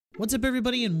What's up,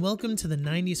 everybody, and welcome to the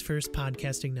 90s First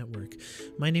Podcasting Network.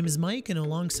 My name is Mike, and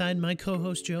alongside my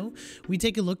co-host Joe, we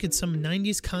take a look at some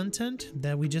 90s content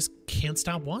that we just can't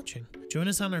stop watching. Join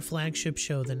us on our flagship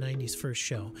show, the 90s First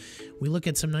Show. We look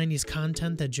at some 90s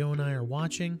content that Joe and I are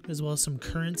watching, as well as some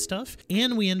current stuff,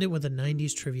 and we end it with a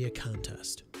 90s trivia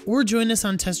contest. Or join us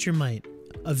on Test Your Might,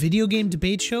 a video game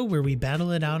debate show where we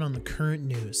battle it out on the current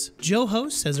news. Joe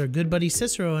hosts as our good buddy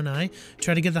Cicero and I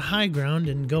try to get the high ground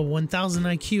and go 1000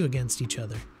 IQ against each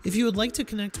other. If you would like to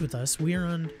connect with us, we are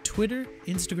on Twitter,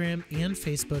 Instagram, and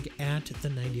Facebook at the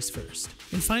 90s First.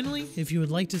 And finally, if you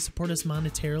would like to support us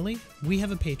monetarily, we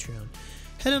have a Patreon.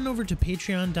 Head on over to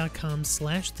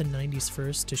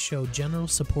patreon.com/the90sfirst to show general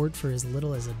support for as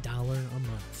little as $1 a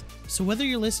month. So whether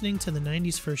you're listening to the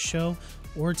 90s First Show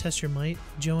or Test Your Might,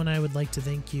 Joe and I would like to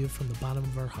thank you from the bottom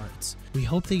of our hearts. We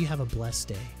hope that you have a blessed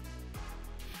day.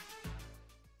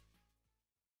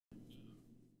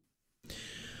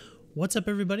 What's up,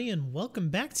 everybody, and welcome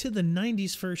back to the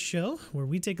 90s First Show, where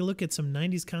we take a look at some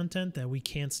 90s content that we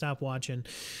can't stop watching.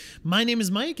 My name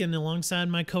is Mike, and alongside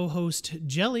my co-host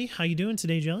Jelly. How you doing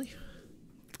today, Jelly?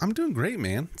 I'm doing great,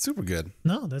 man. Super good.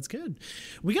 No, that's good.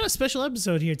 We got a special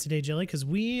episode here today, Jelly, because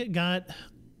we got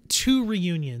two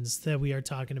reunions that we are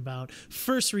talking about.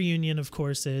 First reunion, of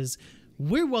course, is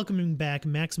we're welcoming back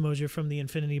Max Mosier from the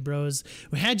Infinity Bros.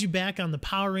 We had you back on the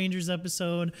Power Rangers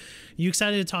episode. You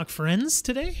excited to talk Friends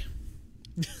today?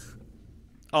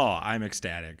 Oh, I'm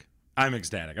ecstatic. I'm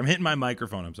hitting my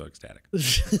microphone. I'm so ecstatic.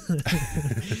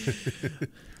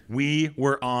 We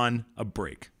were on a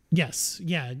break. Yes.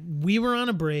 Yeah, we were on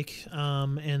a break.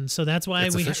 And so that's why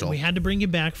we had to bring you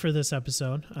back for this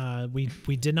episode.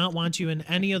 We did not want you in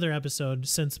any other episode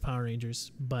since Power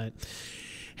Rangers, but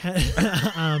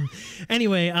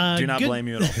anyway, do not blame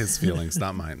you at all. His feelings,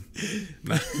 not mine.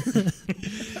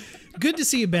 Good to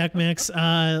see you back, Max.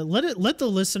 Let the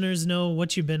listeners know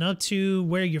what you've been up to,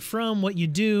 where you're from, what you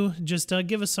do. Just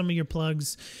give us some of your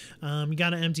plugs. You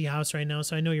got an empty house right now,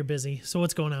 so I know you're busy. So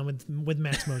what's going on with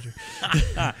Max Mosier?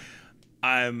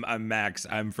 I'm Max.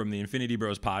 I'm from the Infinity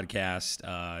Bros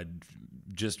podcast.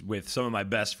 Just with some of my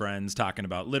best friends talking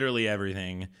about literally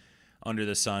everything under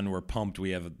the sun. We're pumped.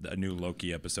 We have a new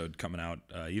Loki episode coming out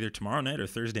either tomorrow night or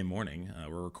Thursday morning.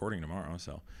 We're recording tomorrow,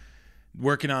 so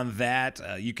working on that.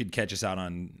 You could catch us out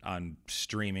on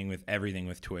streaming with everything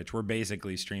with Twitch. We're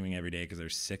basically streaming every day because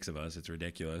there's 6 of us. It's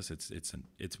ridiculous.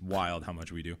 It's wild how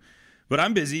much we do. But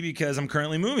I'm busy because I'm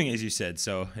currently moving, as you said.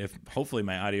 So if hopefully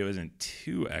my audio isn't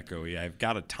too echoey, I've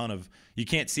got a ton of, you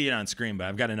can't see it on screen, but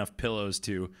I've got enough pillows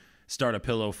to start a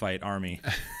pillow fight army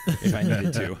if I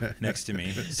needed to next to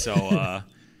me. So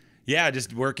yeah,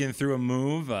 just working through a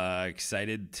move.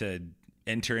 Excited to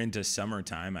enter into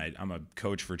summertime. I'm a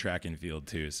coach for track and field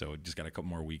too, so just got a couple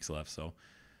more weeks left. So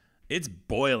it's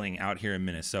boiling out here in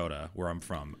Minnesota, where I'm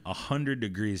from. 100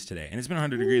 degrees today, and it's been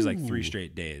 100 degrees like 3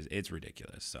 straight days. It's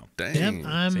ridiculous. So dang. Yep,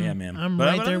 I'm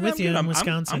But right there with you in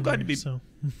Wisconsin. I'm glad to be. So.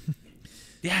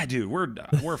 Yeah, dude,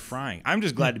 we're frying. I'm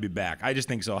just glad to be back. I just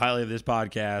think so highly of this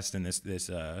podcast and this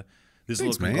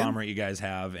little conglomerate you guys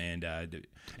have. And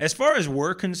as far as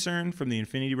we're concerned, from the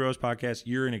Infinity Bros podcast,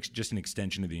 you're just an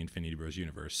extension of the Infinity Bros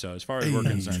universe. So as far as we're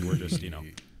concerned, we're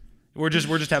just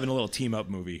we're just having a little team up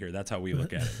movie here. That's how we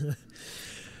look at it.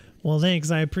 Well,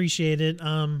 thanks. I appreciate it.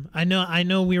 I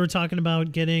know we were talking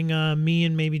about getting me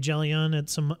and maybe Jelly on at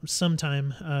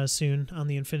sometime soon on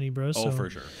the Infinity Bros. Oh, so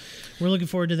for sure. We're looking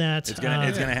forward to that. It's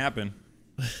gonna happen.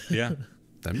 Yeah.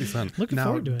 That'd be fun. Looking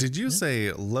forward to it. Did you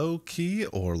say low key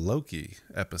or Loki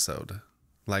episode?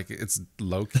 Like it's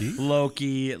low key?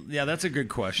 Loki. Yeah, that's a good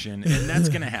question. And that's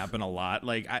going to happen a lot.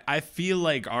 Like, I feel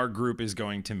like our group is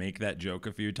going to make that joke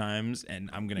a few times, and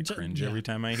I'm going to cringe every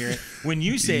time I hear it. When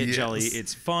you say it, Jelly,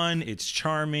 it's fun, it's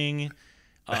charming,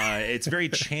 it's very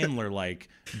Chandler-like.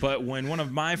 But when one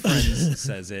of my friends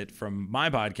says it from my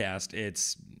podcast,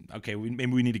 it's, okay,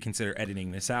 maybe we need to consider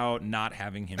editing this out, not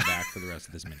having him back for the rest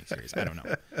of this miniseries. I don't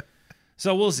know.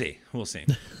 So we'll see.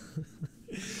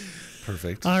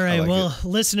 Perfect. All right.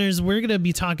 Listeners, we're going to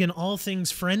be talking all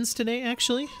things Friends today,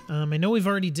 actually. I know we've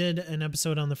already did an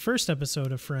episode on the first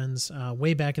episode of Friends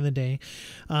way back in the day.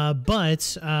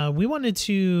 But we wanted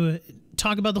to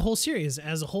talk about the whole series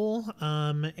as a whole,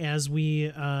 as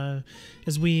we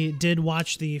did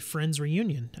watch the Friends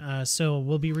reunion. So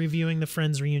we'll be reviewing the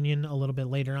Friends reunion a little bit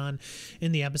later on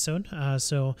in the episode.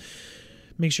 So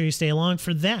make sure you stay along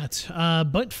for that.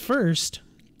 But first,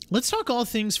 let's talk all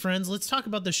things Friends. Let's talk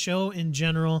about the show in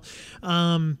general.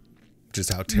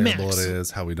 Just how terrible Max. it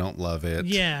is, how we don't love it.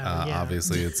 Yeah.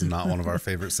 Obviously, it's not one of our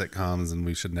favorite sitcoms, and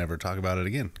we should never talk about it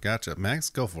again. Gotcha. Max,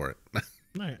 go for it. All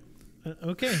right.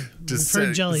 Okay. Just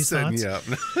for Jelly's setting thoughts.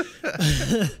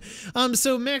 you up.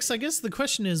 So Max, I guess the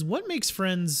question is, what makes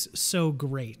Friends so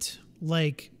great?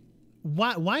 Like,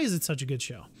 why is it such a good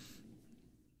show?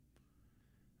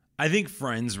 I think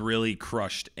Friends really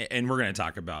crushed, and we're going to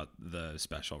talk about the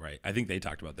special, right? I think they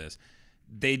talked about this.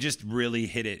 They just really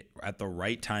hit it at the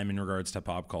right time in regards to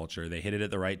pop culture. They hit it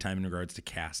at the right time in regards to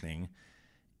casting.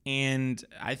 And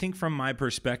I think from my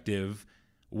perspective,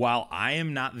 while I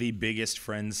am not the biggest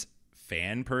Friends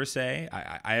fan per se,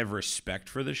 I have respect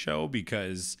for the show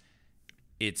because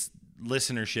its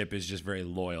listenership is just very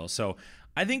loyal. So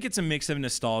I think it's a mix of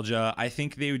nostalgia. I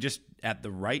think they were just at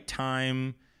the right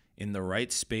time, in the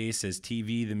right space, as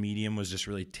TV, the medium, was just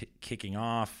really kicking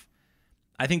off.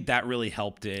 I think that really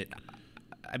helped it.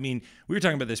 I mean, we were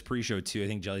talking about this pre-show too. I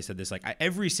think Jelly said this, like,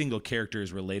 every single character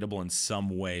is relatable in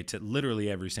some way to literally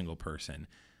every single person.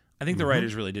 I think the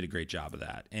writers really did a great job of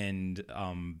that. And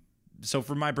so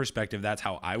from my perspective, that's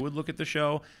how I would look at the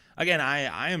show. Again,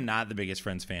 I am not the biggest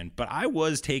Friends fan, but I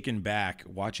was taken back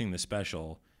watching the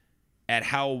special at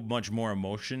how much more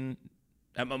emotion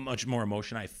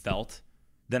I felt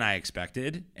than I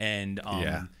expected. And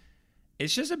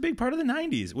it's just a big part of the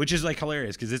 90s, which is like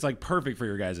hilarious because it's like perfect for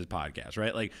your guys' podcast,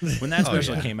 right? Like when that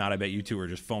special came out, I bet you two were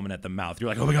just foaming at the mouth. You're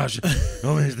like, oh my gosh,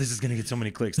 this is going to get so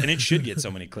many clicks. And it should get so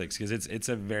many clicks because it's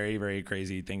a very, very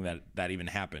crazy thing that even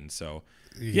happened. So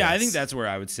yeah, I think that's where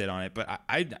I would sit on it. But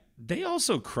they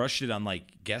also crushed it on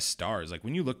like guest stars. Like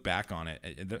when you look back on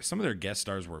it, some of their guest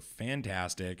stars were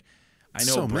fantastic. I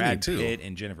know Brad Pitt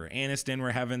and Jennifer Aniston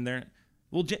were having their...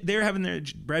 Well, they were having their...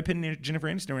 Brad Pitt and Jennifer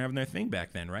Aniston were having their thing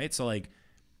back then, right? So, like,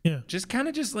 just kind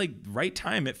of just, like, right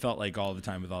time, it felt like all the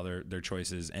time with all their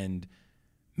choices. And,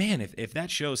 man, if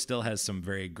that show still has some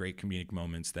very great comedic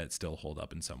moments that still hold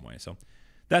up in some way. So,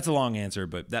 that's a long answer,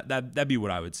 but that'd be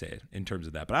what I would say in terms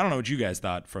of that. But I don't know what you guys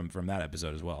thought from that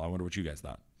episode as well. I wonder what you guys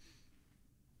thought.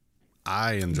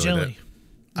 I enjoyed it.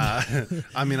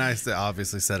 I mean, I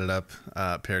obviously set it up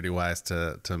parody-wise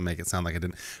to make it sound like I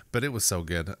didn't, but it was so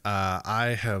good.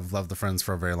 I have loved the Friends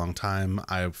for a very long time.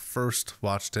 I first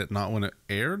watched it not when it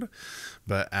aired,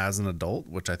 but as an adult,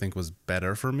 which I think was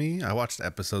better for me. I watched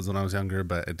episodes when I was younger,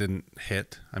 but it didn't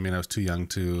hit. I mean, I was too young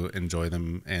to enjoy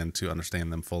them and to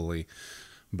understand them fully.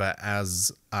 But as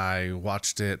I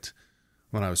watched it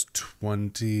when I was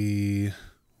 20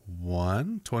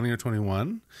 or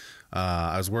 21,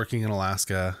 I was working in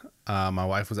Alaska. My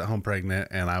wife was at home pregnant,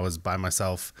 and I was by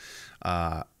myself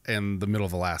in the middle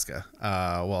of Alaska.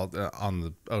 On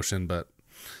the ocean, but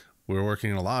we were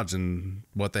working in a lodge, and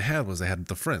what they had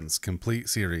the Friends complete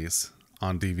series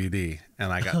on DVD,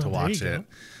 and I got to watch it.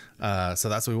 So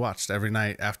that's what we watched every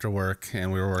night after work,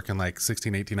 and we were working like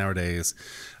 16, 18-hour days.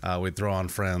 We'd throw on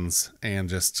Friends and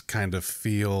just kind of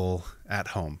feel at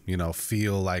home,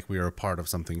 feel like we were a part of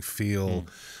something, feel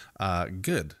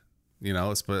good.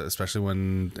 Especially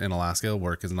when in Alaska,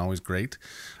 work isn't always great,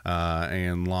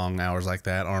 and long hours like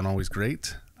that aren't always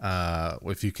great.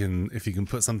 If you can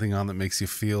put something on that makes you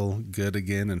feel good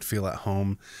again and feel at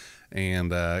home,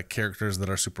 and characters that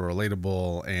are super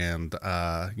relatable, and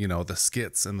the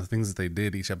skits and the things that they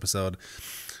did each episode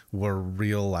were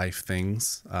real life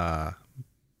things,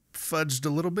 fudged a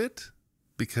little bit.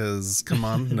 Because come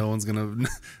on, no one's gonna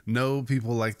know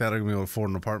people like that are gonna be able to afford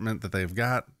an apartment that they've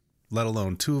got, let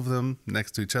alone two of them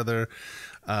next to each other.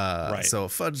 Right. So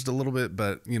fudged a little bit,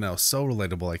 but so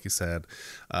relatable, like you said,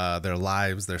 their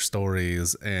lives, their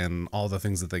stories, and all the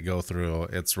things that they go through.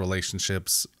 It's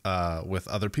relationships with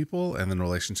other people, and then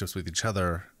relationships with each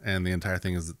other, and the entire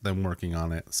thing is them working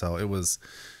on it. So it was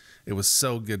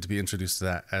so good to be introduced to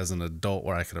that as an adult,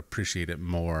 where I could appreciate it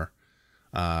more.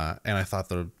 And I thought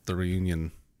the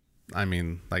reunion, I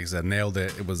mean, like I said, nailed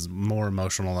it. It was more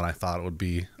emotional than I thought it would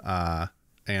be.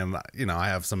 And I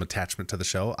have some attachment to the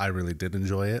show. I really did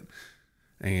enjoy it,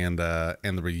 and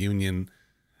the reunion,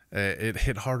 it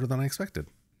hit harder than I expected.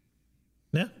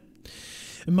 Yeah,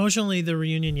 emotionally, the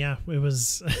reunion, it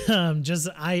was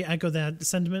I echo that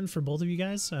sentiment for both of you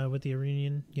guys with the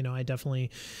reunion. I definitely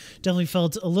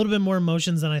felt a little bit more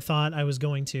emotions than I thought I was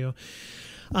going to.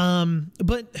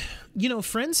 But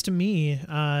Friends to me,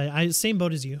 same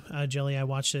boat as you, Jelly. I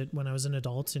watched it when I was an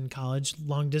adult in college,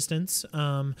 long distance,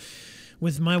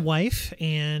 with my wife,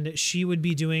 and she would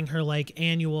be doing her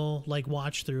annual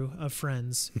watch through of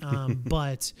Friends.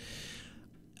 But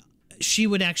she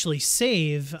would actually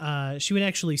save watching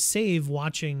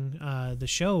the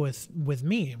show with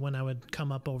me when I would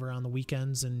come up over on the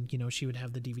weekends, and she would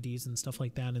have the DVDs and stuff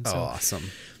like that. And so awesome.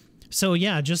 So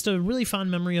yeah, just a really fond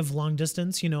memory of long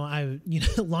distance.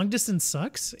 Long distance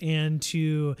sucks, and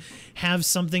to have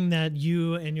something that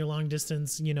you and your long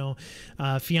distance,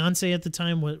 fiance at the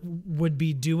time would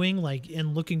be doing, like,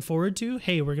 and looking forward to.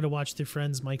 Hey, we're gonna watch through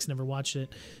Friends. Mike's never watched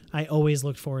it. I always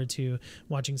looked forward to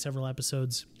watching several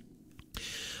episodes.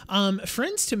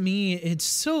 Friends, to me, it's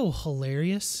so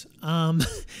hilarious.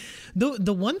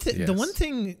 The one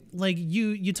thing, like,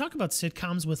 you talk about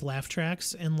sitcoms with laugh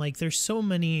tracks, and like there's so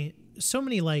many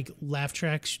like laugh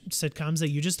track sitcoms that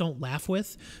you just don't laugh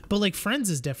with, but like Friends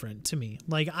is different to me.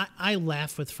 Like I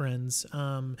laugh with Friends,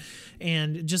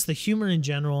 and just the humor in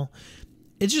general.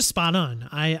 It's just spot on.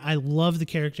 I love the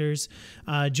characters.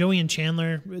 Joey and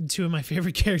Chandler, two of my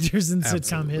favorite characters in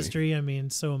sitcom history. I mean,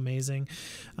 so amazing.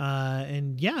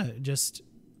 And yeah, just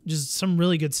some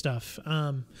really good stuff.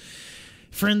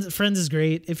 Friends is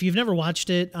great. If you've never watched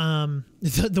it,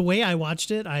 the way I watched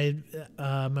it,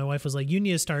 my wife was like, "You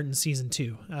need to start in season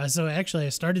 2." So actually, I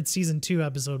started season 2,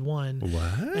 episode 1.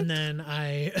 What? And then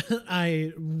I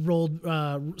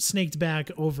snaked back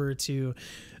over to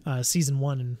season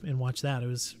 1 and watched that. It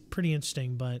was pretty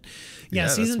interesting, but yeah,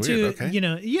 season 2,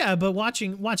 okay. But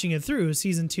watching it through,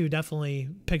 season 2 definitely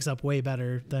picks up way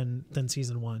better than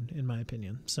season 1, in my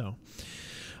opinion. So.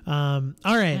 All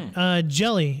right.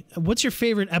 Jelly, what's your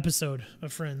favorite episode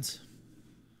of Friends?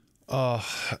 Oh,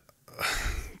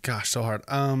 gosh, so hard.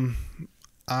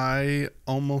 I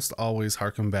almost always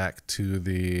harken back to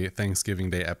the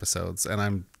Thanksgiving Day episodes, and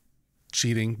I'm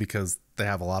cheating because they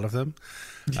have a lot of them.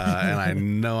 And I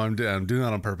know I'm doing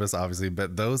that on purpose, obviously,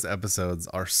 but those episodes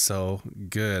are so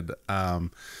good.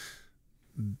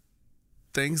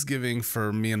 Thanksgiving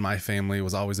for me and my family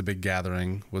was always a big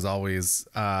gathering, was always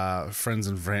friends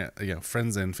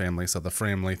and family. So the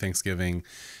family Thanksgiving,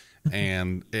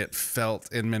 and it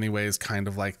felt in many ways kind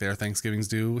of like their Thanksgivings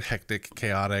do: hectic,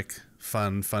 chaotic,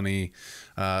 fun, funny.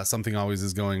 Something always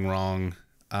is going wrong,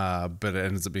 but it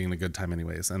ends up being a good time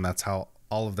anyways. And that's how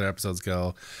all of their episodes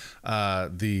go.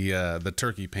 The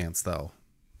turkey pants, though.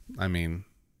 I mean,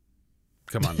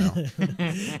 come on now.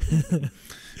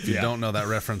 If you don't know that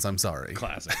reference, I'm sorry.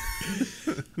 Classic.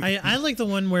 I like the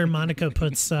one where Monica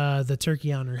puts the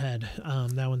turkey on her head.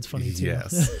 That one's funny too.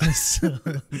 Yes.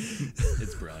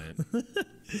 It's brilliant.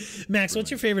 Max,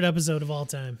 what's your favorite episode of all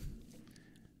time?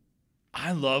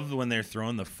 I love when they're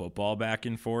throwing the football back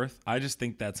and forth. I just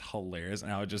think that's hilarious,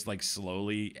 and how it just like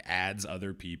slowly adds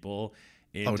other people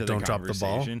into the conversation. Drop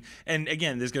the ball. And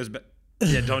again, this goes back.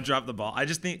 Yeah, don't drop the ball. I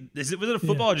just think was it a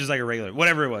football or just like a regular,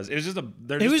 whatever it was. It was just like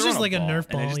a Nerf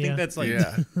ball. And I just think that's like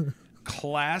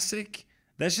classic.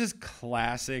 That's just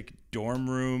classic dorm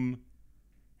room,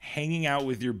 hanging out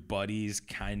with your buddies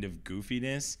kind of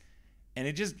goofiness, and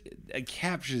it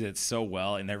captures it so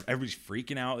well. And everybody's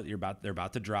freaking out. They're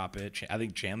about to drop it. I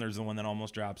think Chandler's the one that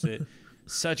almost drops it.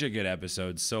 Such a good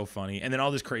episode, so funny, and then all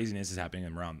this craziness is happening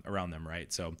around them,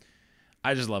 right? So.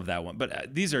 I just love that one.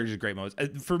 But these are just great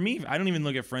moments. For me, I don't even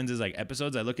look at Friends as like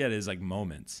episodes. I look at it as like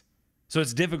moments. So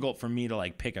it's difficult for me to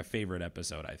like pick a favorite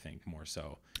episode, I think, more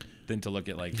so than to look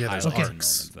at like highlights and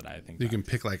moments that I think. You can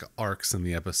pick like arcs in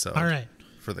the episode. All right.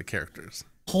 For the characters.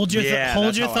 Hold your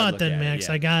thought then, Max.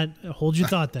 Yeah. Hold your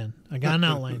thought then. I got an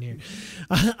outline here.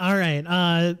 All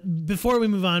right. Before we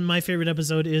move on, my favorite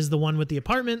episode is the one with the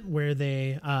apartment where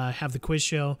they have the quiz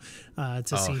show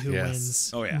to see who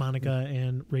wins Monica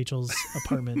and Rachel's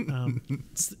apartment.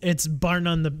 It's bar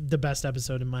none the best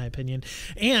episode in my opinion.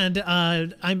 And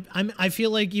I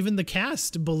feel like even the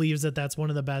cast believes that that's one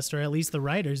of the best, or at least the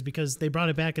writers, because they brought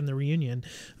it back in the reunion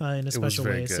in a special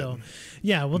way. Good. So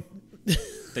yeah, well.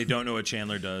 They don't know what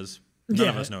Chandler does. None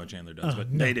of us know what Chandler does,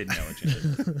 but they didn't know what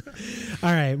Chandler does.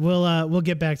 All right, we'll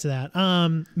get back to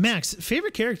that. Max,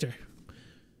 favorite character?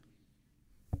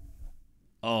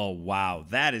 Oh wow,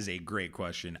 that is a great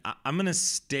question. I'm gonna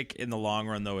stick in the long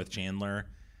run though with Chandler.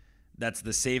 That's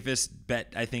the safest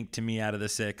bet I think to me out of the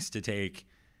 6 to take.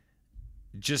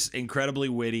 Just incredibly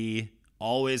witty,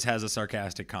 always has a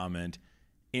sarcastic comment.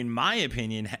 In my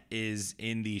opinion, is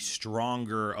in the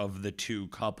stronger of the two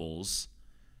couples.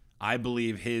 I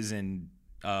believe his and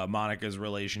Monica's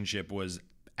relationship was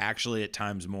actually at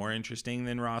times more interesting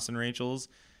than Ross and Rachel's.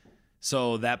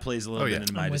 So that plays a little bit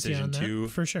into my decision too.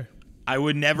 For sure. I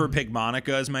would never pick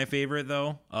Monica as my favorite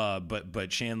though. But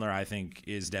Chandler I think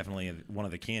is definitely one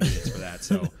of the candidates for that.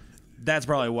 So that's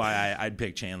probably why I'd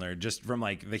pick Chandler, just from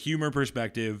like the humor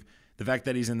perspective, the fact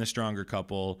that he's in the stronger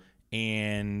couple.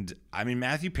 And I mean,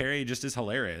 Matthew Perry just is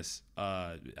hilarious.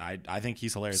 I think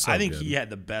he's hilarious. So I think he had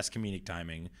the best comedic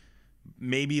timing.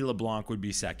 Maybe LeBlanc would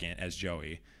be second as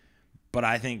Joey, but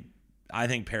I think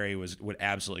would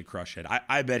absolutely crush it.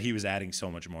 I bet he was adding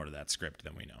so much more to that script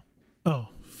than we know. Oh,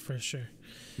 for sure.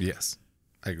 Yes,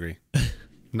 I agree.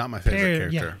 Not my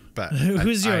favorite character, but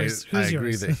who's yours? I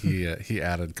agree that he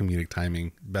added comedic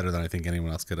timing better than I think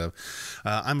anyone else could have.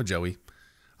 I'm a Joey.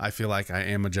 I feel like I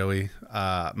am a Joey.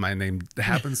 My name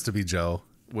happens to be Joe,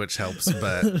 which helps,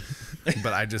 but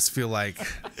I just feel like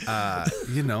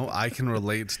I can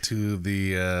relate to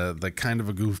the kind of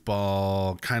a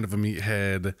goofball, kind of a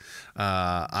meathead.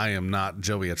 I am not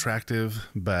Joey attractive,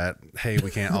 but hey,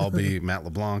 we can't all be Matt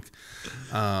LeBlanc.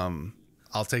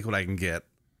 I'll take what I can get.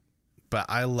 But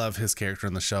I love his character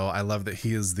in the show. I love that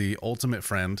he is the ultimate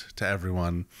friend to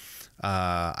everyone.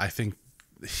 I think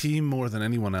he, more than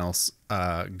anyone else,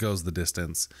 goes the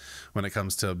distance when it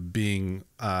comes to being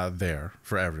there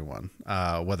for everyone.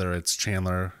 Whether it's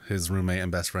Chandler, his roommate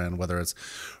and best friend, whether it's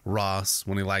Ross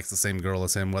when he likes the same girl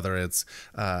as him, whether it's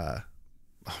I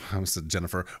almost said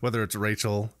Jennifer, whether it's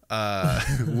Rachel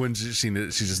when she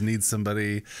just needs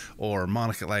somebody, or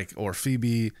Monica, or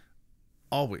Phoebe.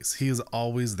 Always, he is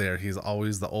always there. He's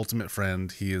always the ultimate friend.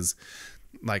 He is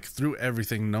through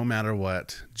everything, no matter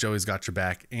what. Joey's got your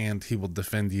back, and he will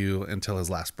defend you until his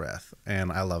last breath.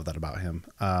 And I love that about him.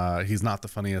 He's not the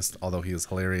funniest, although he is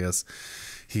hilarious.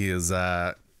 He is,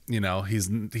 he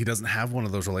doesn't have one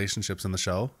of those relationships in the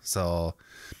show, so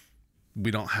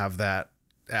we don't have that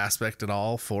aspect at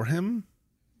all for him.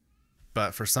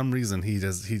 But for some reason, he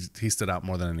stood out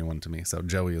more than anyone to me. So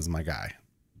Joey is my guy.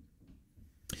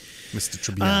 Mr.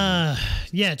 Tribbiani.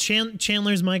 Yeah,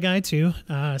 Chandler's my guy too.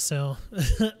 So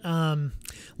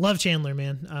love Chandler,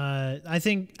 man. I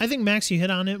think Max, you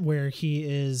hit on it, where he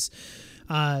is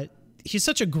he's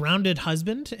such a grounded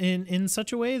husband in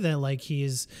such a way that he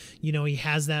is, he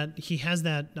has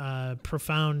that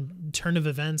profound turn of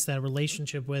events, that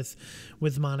relationship with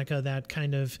Monica that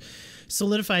kind of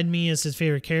solidified me as his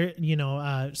favorite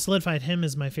character, solidified him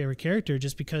as my favorite character,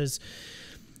 just because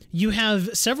you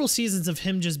have several seasons of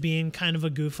him just being kind of a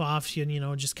goof off,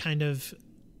 just kind of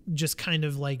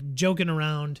joking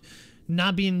around,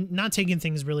 not taking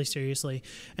things really seriously.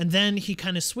 And then he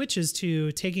kind of switches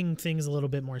to taking things a little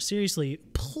bit more seriously,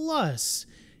 plus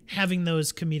having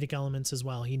those comedic elements as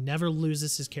well. He never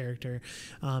loses his character.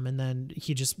 And then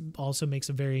he just also makes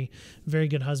a very, very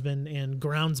good husband and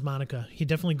grounds Monica. He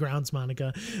definitely grounds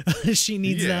Monica. She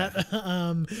needs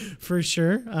that for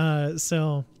sure.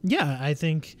 So yeah, I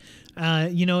think,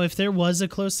 if there was a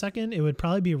close second, it would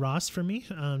probably be Ross for me,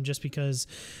 just because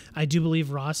I do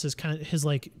believe Ross is his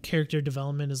character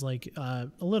development is a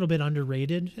little bit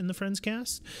underrated in the Friends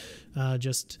cast.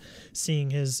 Just seeing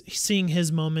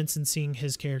his moments and seeing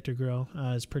his character grow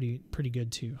is pretty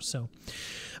good too. So,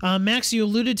 Max, you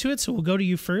alluded to it, so we'll go to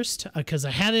you first, because I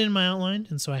had it in my outline,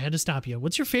 and so I had to stop you.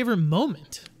 What's your favorite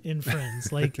moment in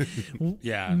Friends?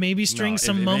 Maybe string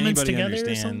some moments together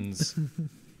or something?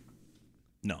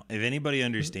 No, if anybody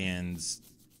understands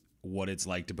what it's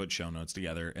like to put show notes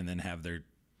together and then have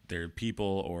their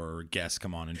people or guests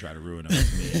come on and try to ruin them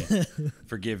with me,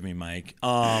 forgive me, Mike. No,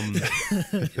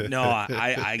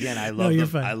 I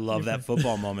love that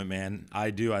football moment, man. I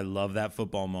do. I love that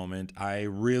football moment. I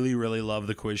really, really love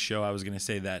the quiz show. I was going to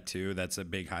say that too. That's a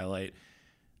big highlight.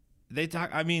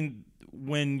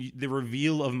 When the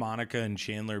reveal of Monica and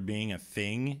Chandler being a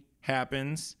thing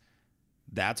happens,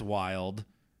 that's wild.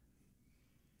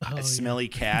 A smelly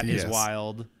cat is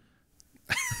wild.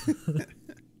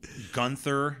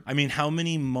 Gunther. How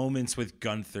many moments with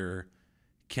Gunther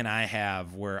can I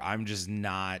have where I'm just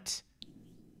not...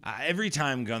 every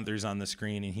time Gunther's on the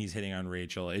screen and he's hitting on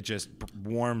Rachel, it just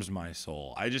warms my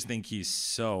soul. I just think he's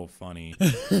so funny.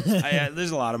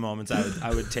 There's a lot of moments I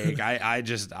would take.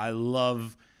 I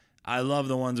love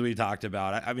the ones we talked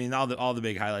about. All the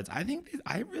big highlights.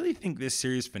 I really think this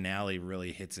series finale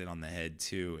really hits it on the head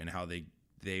too, and how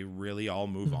they really all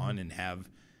move on and have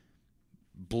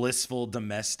blissful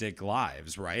domestic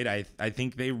lives, right? I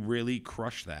think they really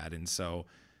crush that. And so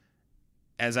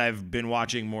as I've been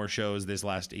watching more shows this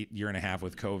last year and a half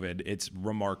with COVID, it's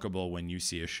remarkable when you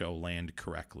see a show land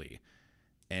correctly.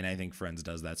 And I think Friends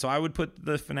does that. So I would put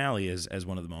the finale as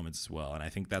one of the moments as well. And I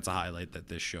think that's a highlight that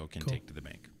this show can take to the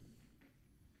bank.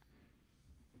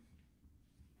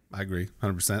 I agree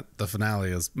 100%. The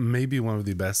finale is maybe one of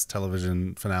the best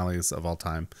television finales of all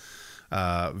time.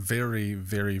 Very,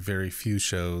 very, very few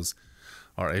shows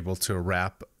are able to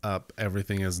wrap up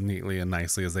everything as neatly and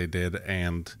nicely as they did.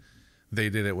 And they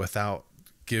did it without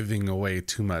giving away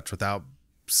too much, without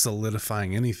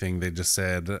solidifying anything. They just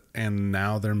said, and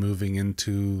now they're moving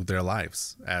into their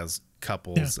lives as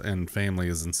couples and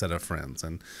families instead of friends.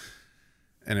 And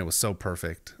it was so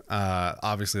perfect.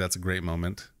 Obviously, that's a great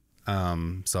moment.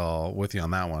 So with you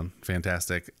on that one.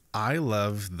 Fantastic. I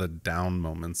love the down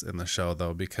moments in the show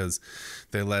though, because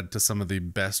they led to some of the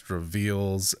best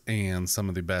reveals and some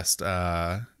of the best,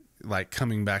 like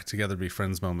coming back together to be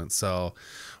friends moments. So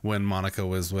when Monica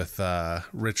was with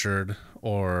Richard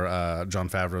or Jon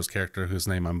Favreau's character, whose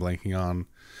name I'm blanking on,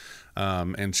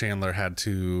 and Chandler had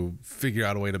to figure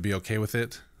out a way to be okay with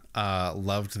it.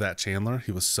 Loved that Chandler.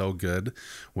 He was so good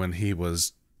when he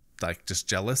was like just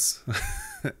jealous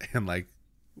and like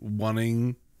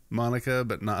wanting Monica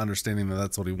but not understanding that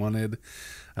that's what he wanted.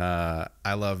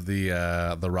 I love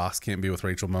the Ross can't be with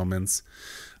Rachel moments.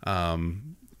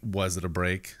 Was it a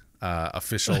break?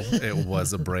 Official, it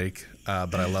was a break,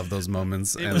 but I love those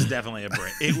moments. It was definitely a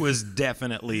break. It was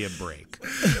definitely a break.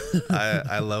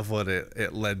 I love what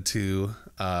it led to.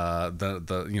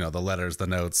 The letters, the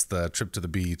notes, the trip to the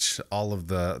beach, all of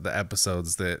the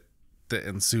episodes that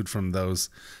ensued from those,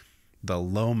 the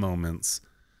low moments.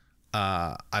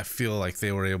 I feel like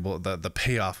they were able. The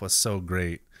payoff was so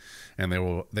great, and they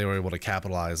were able to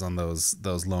capitalize on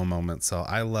those low moments. So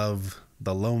I love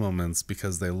the low moments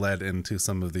because they led into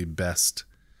some of the best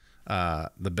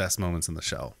moments in the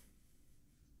show.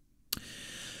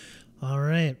 All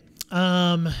right.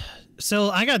 So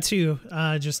I got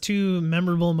just two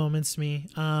memorable moments to me.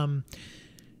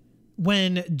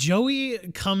 When Joey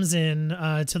comes in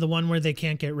to the one where they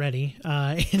can't get ready,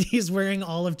 and he's wearing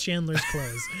all of Chandler's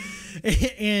clothes,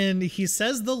 and he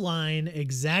says the line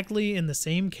exactly in the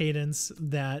same cadence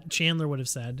that Chandler would have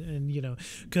said, and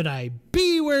could I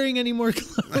be wearing any more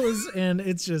clothes? And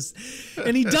it's just,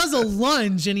 and he does a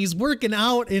lunge and he's working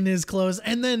out in his clothes,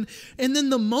 and then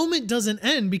the moment doesn't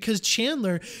end because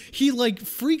Chandler, he like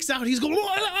freaks out. He's going,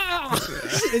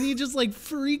 and he just like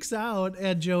freaks out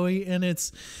at Joey, and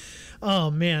it's.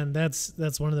 Oh man, that's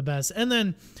one of the best. And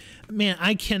then, man,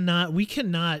 we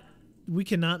cannot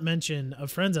mention a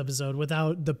Friends episode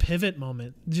without the pivot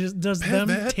moment. Just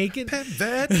them taking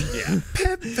pivot, yeah,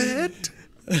 pivot.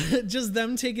 Just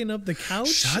them taking up the couch.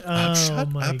 Shut up.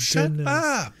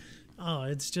 Oh,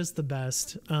 it's just the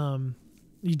best.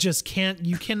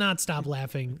 You cannot stop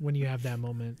laughing when you have that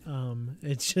moment.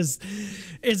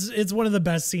 It's one of the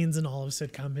best scenes in all of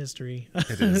sitcom history.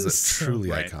 It is truly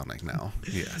iconic now.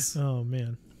 Yes. Oh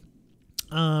man.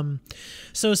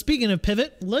 So speaking of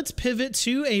pivot, let's pivot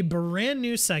to a brand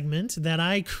new segment that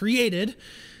I created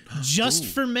just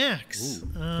for Max.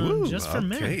 For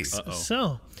Max. Uh-oh.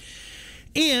 So,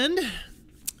 and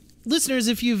listeners,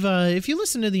 if you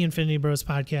listen to the Infinity Bros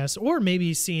podcast or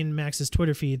maybe seen Max's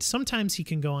Twitter feed, sometimes he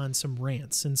can go on some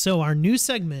rants. And so our new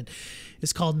segment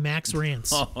is called Max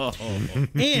Rants.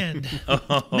 And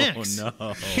Max,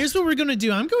 here's what we're going to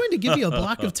do. I'm going to give you a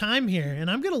block of time here,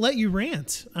 and I'm going to let you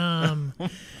rant. And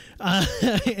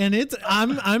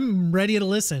I'm ready to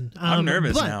listen. I'm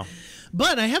nervous now.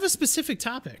 But I have a specific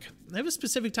topic.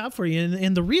 For you.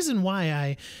 And the reason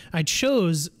why I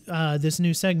chose this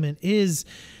new segment is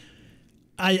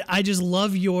I just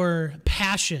love your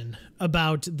passion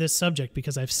about this subject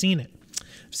because I've seen it.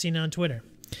 I've seen it on Twitter.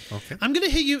 Okay. I'm going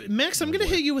to hit you, Max, I'm going to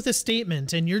hit you with a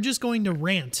statement, and you're just going to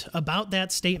rant about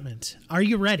that statement. Are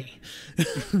you ready?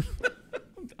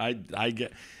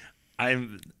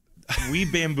 We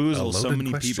bamboozle so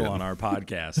many question. people on our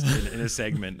podcast in a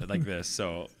segment like this,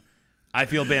 so I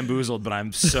feel bamboozled, but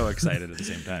I'm so excited at the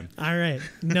same time. All right.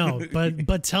 No,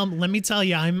 but let me tell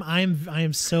you, I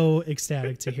am so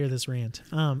ecstatic to hear this rant.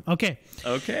 Okay.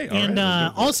 Okay. And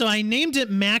also I named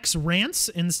it Max Rants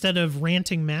instead of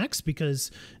Ranting Max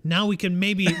because now we can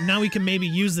maybe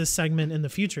use this segment in the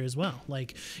future as well.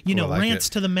 Like, rants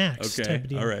to the max type of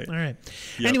deal. All right. Yep,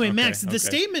 anyway, okay, Max, the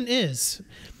statement is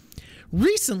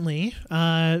recently,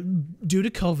 due to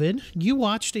COVID, you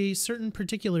watched a certain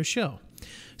particular show.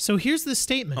 So here's the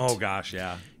statement. Oh, gosh,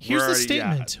 yeah. Here's the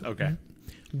statement. Yeah, okay.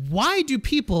 Why do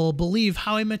people believe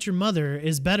How I Met Your Mother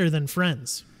is better than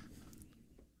Friends?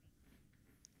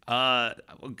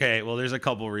 Okay, well, there's a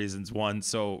couple reasons. One,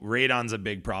 so radon's a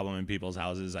big problem in people's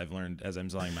houses. I've learned as I'm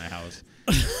selling my house.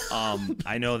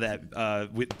 I know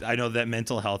that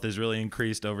mental health has really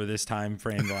increased over this time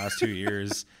frame, the last 2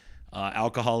 years.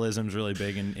 Alcoholism's really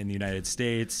big in the United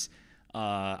States.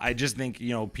 I just think,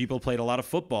 people played a lot of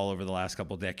football over the last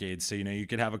couple decades. So, you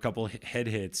could have a couple head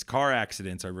hits. Car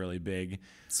accidents are really big.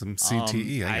 Some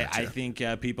CTE. I think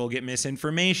people get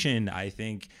misinformation. I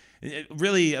think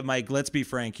really, Mike, let's be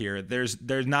frank here. There's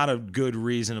not a good,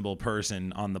 reasonable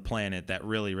person on the planet that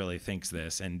really, really thinks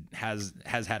this and has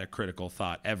had a critical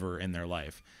thought ever in their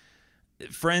life.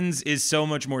 Friends is so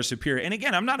much more superior. And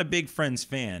again, I'm not a big Friends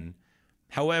fan.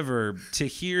 However, to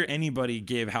hear anybody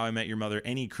give How I Met Your Mother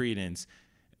any credence,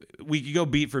 we could go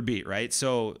beat for beat, right?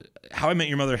 So How I Met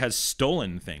Your Mother has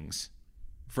stolen things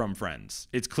from Friends.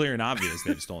 It's clear and obvious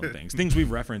they've stolen things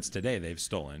we've referenced today, they've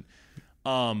stolen.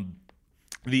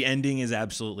 The ending is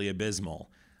absolutely abysmal.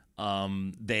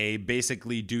 They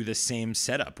basically do the same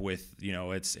setup with,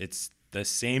 it's the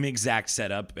same exact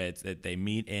setup. It's that they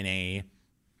meet in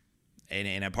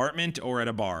an apartment or at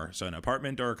a bar. So an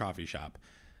apartment or a coffee shop.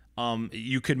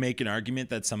 You could make an argument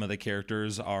that some of the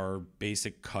characters are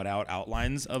basic cutout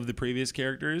outlines of the previous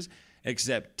characters,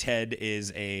 except Ted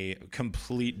is a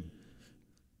complete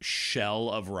shell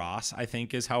of Ross, I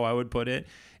think is how I would put it.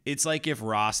 It's like if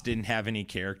Ross didn't have any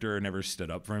character or never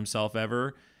stood up for himself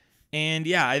ever. And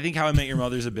yeah, I think How I Met Your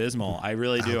Mother's abysmal. I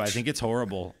really do. I think it's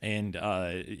horrible. And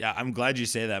yeah, I'm glad you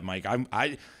say that, Mike.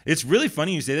 It's really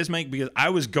funny you say this, Mike, because I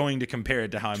was going to compare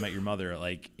it to How I Met Your Mother.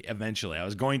 Like eventually, I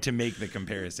was going to make the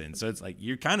comparison. So it's like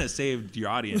you kind of saved your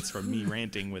audience from me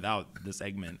ranting without the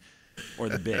segment or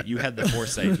the bit. You had the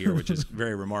foresight here, which is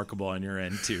very remarkable on your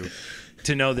end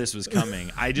to know this was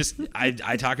coming. I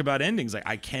talk about endings. Like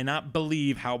I cannot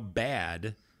believe how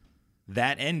bad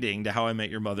that ending to How I Met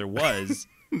Your Mother was.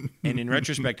 And in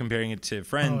retrospect, comparing it to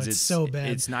Friends, it's so bad.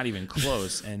 It's not even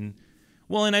close. And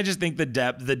I just think the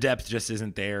depth just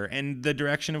isn't there, and the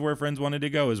direction of where Friends wanted to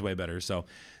go is way better. So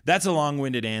that's a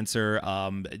long-winded answer.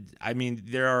 I mean,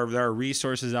 there are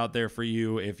resources out there for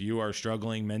you if you are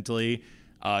struggling mentally.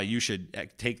 You should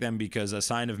take them, because a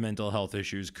sign of mental health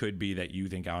issues could be that you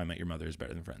think How I Met Your Mother is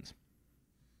better than Friends.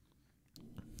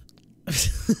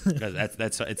 It's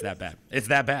that bad. It's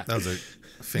that bad. That was a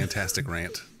fantastic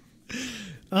rant.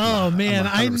 Oh man,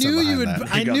 I knew you would.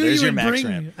 I knew you would bring.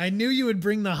 Rant. I knew you would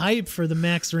bring the hype for the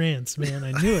Max rants, man.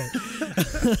 I knew it.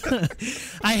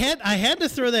 I had to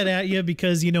throw that at you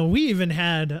because we even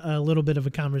had a little bit of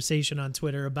a conversation on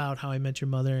Twitter about How I Met Your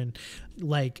Mother, and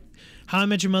like How I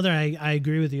Met Your Mother. I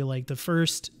agree with you. Like the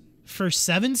first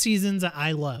 7 seasons,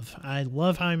 I love How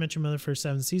I Met Your Mother first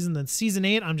 7 seasons. Then season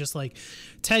 8, I'm just like,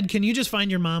 Ted, can you just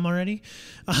find your mom already?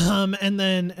 And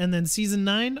then season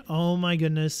 9, oh my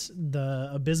goodness, the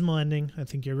abysmal ending. I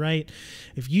think you're right.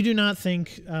 If you do not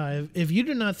think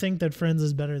that Friends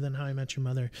is better than How I Met Your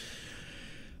Mother,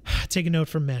 take a note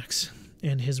from Max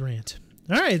and his rant.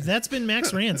 All right, that's been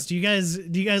Max rants. Do you guys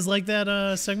like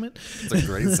that segment? It's a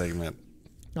great segment.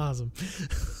 Awesome.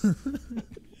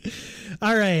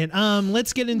 All right,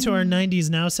 let's get into our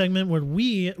 90s Now segment, where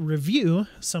we review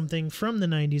something from the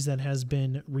 90s that has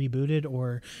been rebooted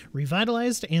or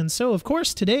revitalized. And so, of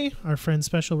course, today, our Friends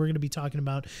special, we're going to be talking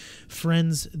about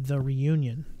Friends the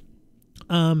Reunion.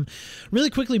 Really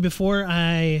quickly, before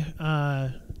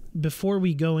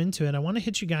we go into it, I want to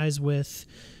hit you guys with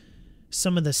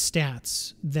some of the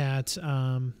stats that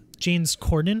James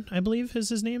Corden, I believe is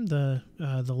his name, the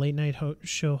late night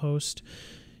show host,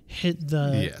 hit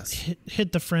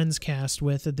the Friends cast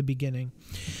with at the beginning.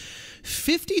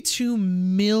 52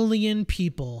 million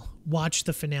people watched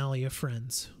the finale of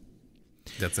Friends.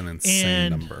 That's an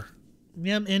insane number.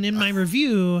 Yeah, and in my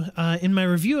review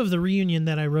of the reunion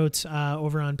that I wrote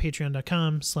over on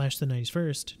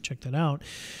patreon.com/the90sfirst, check that out.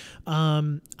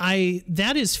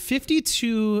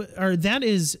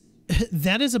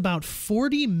 That is about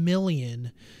 40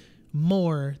 million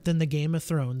more than the Game of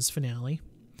Thrones finale.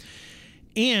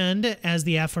 And as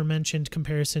the aforementioned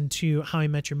comparison to How I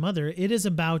Met Your Mother, it is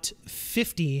about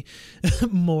 50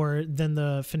 more than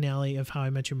the finale of How I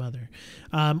Met Your Mother.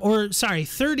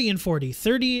 30 and 40.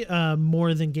 30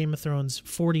 more than Game of Thrones,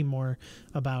 40 more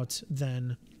about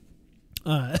than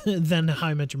How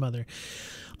I Met Your Mother.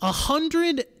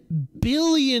 100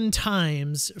 billion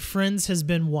times Friends has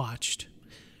been watched.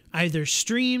 Either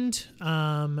streamed,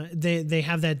 they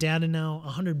have that data now.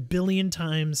 100 billion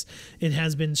times it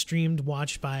has been streamed,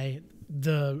 watched by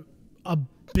the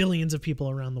billions of people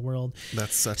around the world.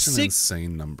 That's such an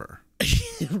insane number.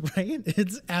 Right?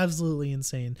 It's absolutely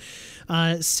insane.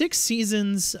 6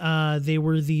 seasons, they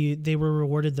were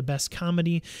rewarded the best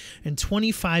comedy, and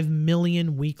 25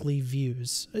 million weekly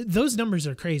views. Those numbers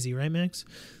are crazy, right, Max?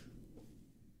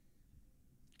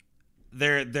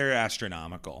 They're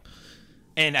astronomical.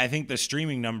 And I think the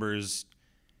streaming numbers,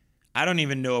 I don't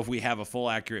even know if we have a full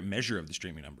accurate measure of the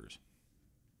streaming numbers.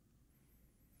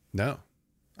 No.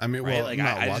 I mean, right? well, like,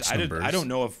 not watch numbers. I don't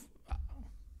know if...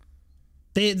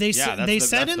 They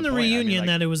said in the reunion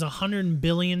that it was 100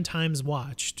 billion times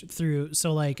watched through.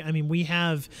 So, like, I mean, we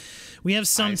have some type of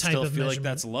measurement. I still feel like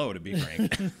that's low, to be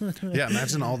frank. Yeah,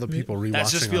 imagine all the people rewatching that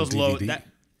just feels on DVD. Low.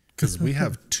 Because we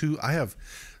have two...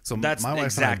 So that's my wife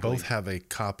exactly. and I both have a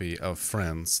copy of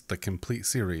Friends, the complete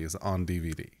series, on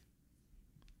DVD.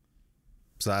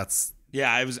 So that's...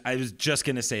 Yeah, I was just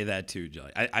gonna say that too,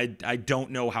 Jelly. I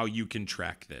don't know how you can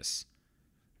track this.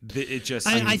 It just.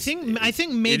 I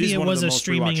think maybe it was a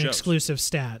streaming exclusive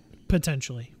stat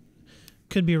potentially.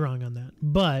 Could be wrong on that,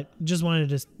 but just wanted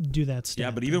to do that stat.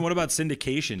 Yeah, but even what about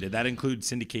syndication? Did that include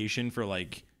syndication for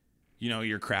like,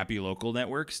 your crappy local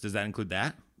networks? Does that include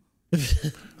that?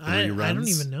 I don't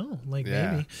even know. Like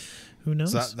maybe, who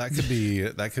knows? So that could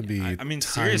be. I mean,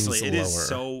 seriously, it lower. is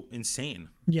so insane.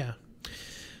 Yeah.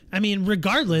 I mean,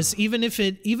 regardless, even if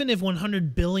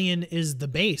 100 billion is the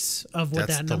base of what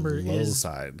that number is,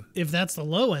 side. If that's the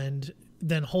low end,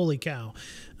 then holy cow,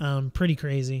 pretty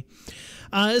crazy.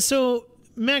 So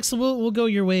Max, we'll go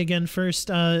your way again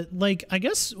first. I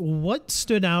guess what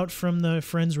stood out from the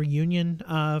Friends reunion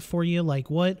for you? Like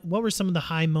what were some of the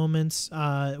high moments?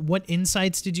 What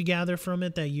insights did you gather from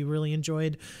it that you really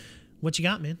enjoyed? What you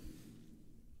got, man?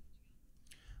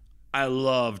 I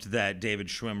loved that David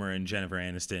Schwimmer and Jennifer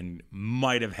Aniston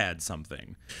might have had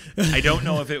something. I don't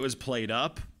know if it was played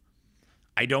up.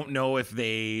 I don't know if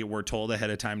they were told ahead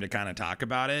of time to kind of talk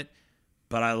about it,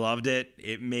 but I loved it.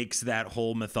 It makes that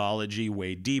whole mythology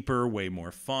way deeper, way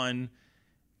more fun,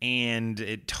 and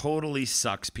it totally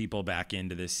sucks people back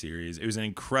into this series. It was an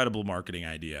incredible marketing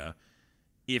idea.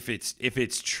 If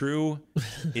it's true,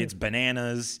 it's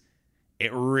bananas.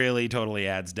 It really totally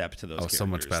adds depth to those characters. So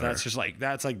much better.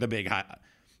 That's like the big high.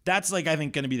 That's like, I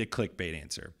think, going to be the clickbait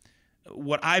answer.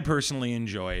 What I personally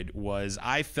enjoyed was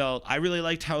I really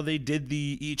liked how they did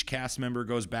each cast member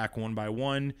goes back one by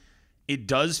one. It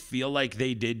does feel like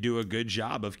they did do a good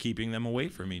job of keeping them away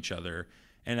from each other.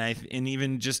 And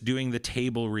even just doing the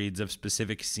table reads of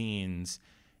specific scenes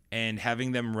and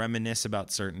having them reminisce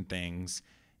about certain things.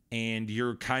 And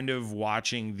you're kind of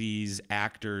watching these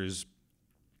actors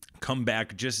come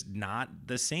back just not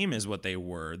the same as what they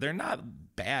were. They're not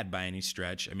bad by any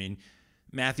stretch. I mean,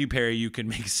 Matthew Perry, you could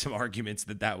make some arguments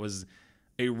that was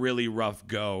a really rough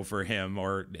go for him,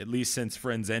 or at least since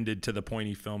Friends ended to the point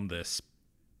he filmed this.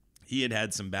 He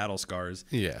had some battle scars.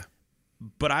 Yeah.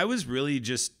 But I was really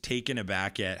just taken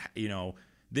aback at,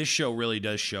 this show really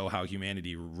does show how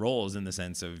humanity rolls in the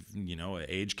sense of,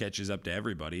 age catches up to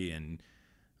everybody, and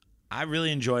I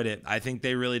really enjoyed it. I think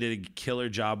they really did a killer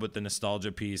job with the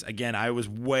nostalgia piece. Again, I was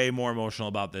way more emotional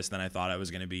about this than I thought I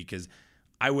was going to be, because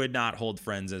I would not hold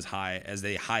Friends as high as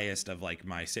the highest of like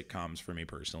my sitcoms for me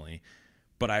personally.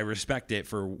 But I respect it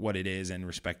for what it is and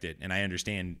respect it. And I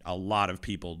understand a lot of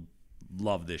people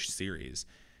love this series.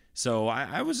 So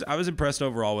I was impressed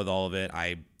overall with all of it.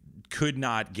 I could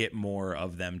not get more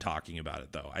of them talking about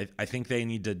it, though. I think they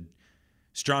need to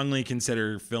strongly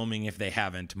consider filming, if they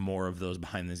haven't, more of those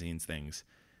behind the scenes things.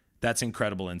 That's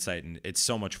incredible insight, and it's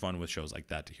so much fun with shows like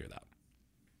that to hear that.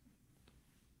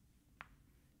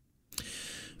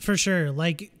 For sure.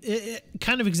 Like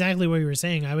kind of exactly what you were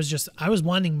saying. I was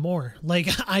wanting more. Like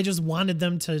I just wanted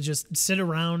them to just sit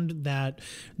around that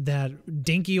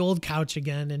dinky old couch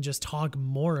again and just talk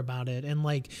more about it. And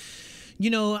like,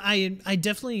 I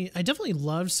definitely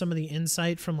loved some of the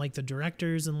insight from like the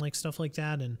directors and like stuff like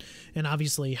that, and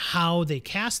obviously how they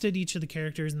casted each of the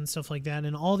characters and stuff like that,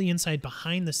 and all the insight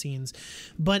behind the scenes.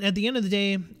 But at the end of the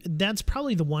day, that's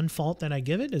probably the one fault that I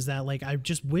give it, is that like I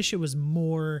just wish it was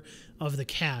more of the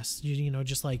cast,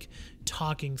 just like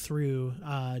talking through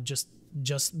just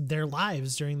their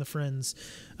lives during the Friends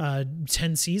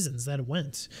 10 seasons that it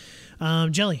went.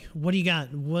 Jelly, what do you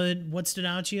got? What stood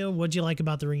out to you? What'd you like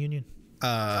about the reunion?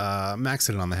 Max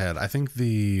hit it on the head. I think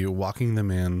the walking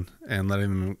them in and letting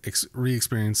them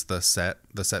re-experience the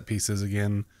set pieces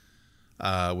again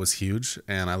was huge,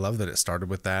 and I love that it started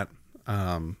with that.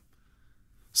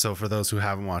 So for those who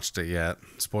haven't watched it yet,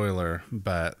 spoiler,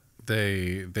 but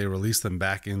they released them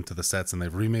back into the sets, and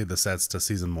they've remade the sets to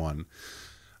season 1,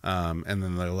 and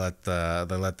then they let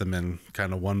them in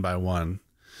kind of one by one.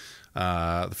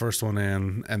 The first one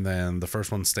in, and then the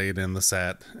first one stayed in the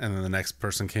set, and then the next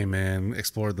person came in,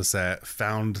 explored the set,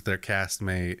 found their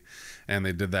castmate, and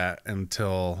they did that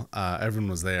until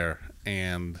everyone was there.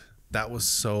 And that was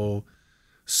so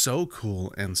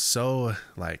cool and so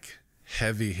like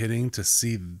heavy hitting to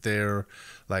see their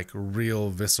like real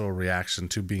visceral reaction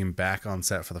to being back on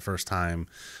set for the first time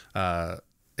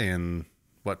in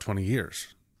 20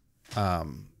 years.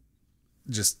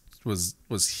 Just was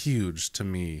huge to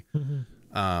me.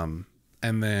 Mm-hmm.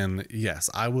 And then yes,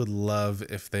 I would love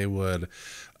if they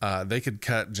could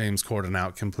cut James Corden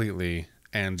out completely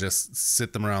and just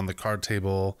sit them around the card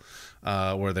table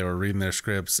where they were reading their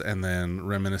scripts and then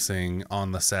reminiscing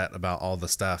on the set about all the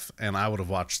stuff. And I would have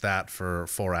watched that for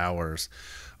 4 hours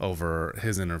over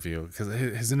his interview, because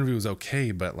his interview was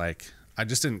okay, but like I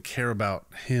just didn't care about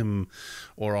him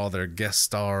or all their guest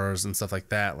stars and stuff like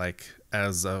that. Like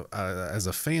as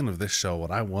a fan of this show,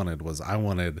 what I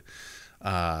wanted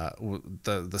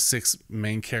the 6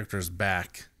 main characters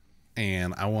back,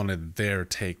 and I wanted their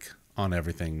take on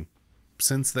everything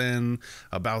since then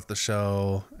about the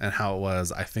show and how it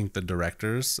was. I think the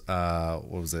directors, what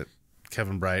was it,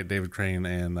 Kevin Bright, David Crane,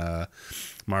 and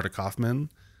Marta Kaufman,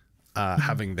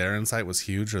 having their insight was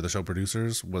huge, or the show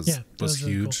producers was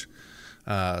huge. Really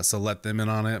cool. So let them in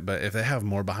on it. But if they have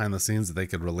more behind the scenes that they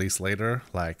could release later,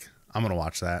 like, I'm gonna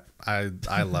watch that. I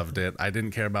loved it. I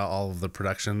didn't care about all of the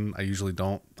production. I usually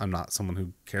don't. I'm not someone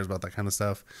who cares about that kind of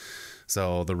stuff.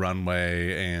 So the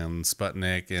runway and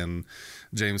Sputnik and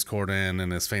James Corden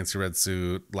and his fancy red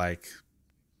suit, like,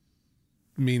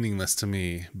 meaningless to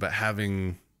me. But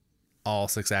having all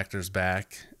 6 actors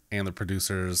back and the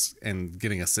producers and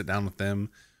getting a sit down with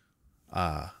them,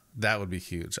 that would be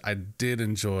huge. I did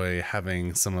enjoy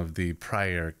having some of the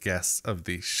prior guests of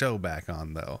the show back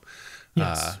on, though.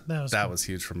 Yes, that was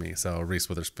huge for me. So Reese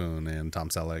Witherspoon and Tom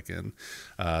Selleck and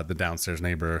the downstairs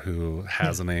neighbor who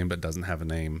has a name but doesn't have a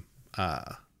name.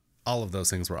 All of those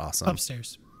things were awesome.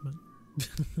 Upstairs.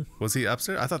 Was he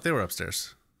upstairs? I thought they were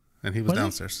upstairs and he was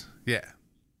downstairs. Yeah.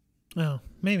 Oh,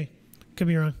 maybe. Could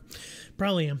be wrong.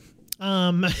 Probably am.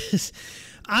 Just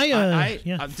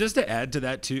to add to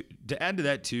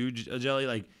that too, Jelly,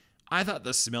 like, I thought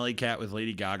the smelly cat with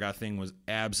Lady Gaga thing was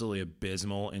absolutely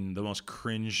abysmal and the most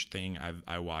cringe thing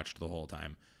I watched the whole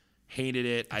time. Hated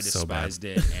it. I despised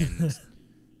it. And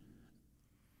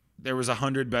there was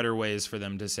 100 better ways for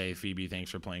them to say, Phoebe, thanks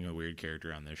for playing a weird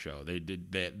character on this show. They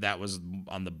did that was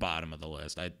on the bottom of the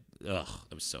list. That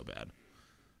was so bad.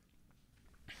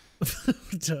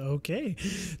 Okay,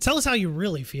 tell us how you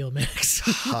really feel, Max.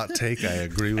 Hot take. I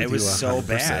agree with you. It was 100%. so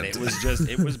bad. It was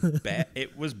bad.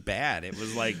 It was bad. It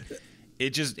was like,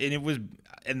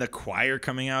 and the choir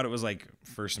coming out, it was like,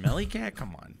 for Smelly Cat,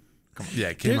 come on. Yeah,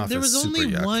 it came off there was as only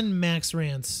super yuck. one Max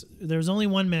Rants. There was only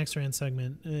one Max Rant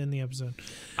segment in the episode.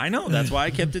 I know. That's why I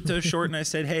kept it to short, and I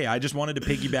said, hey, I just wanted to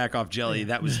piggyback off Jelly.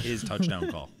 That was his touchdown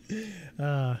call.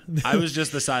 I was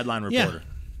just the sideline reporter. Yeah.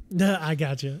 I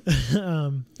got you.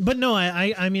 But no,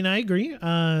 I mean, I agree.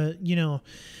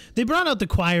 They brought out the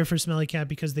choir for Smelly Cat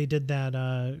because they did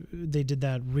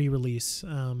that re-release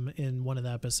in one of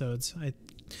the episodes.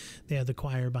 They had the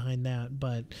choir behind that,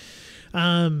 but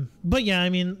yeah, I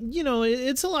mean,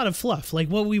 it's a lot of fluff. Like,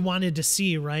 what we wanted to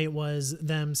see, right, was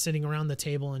them sitting around the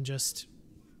table and just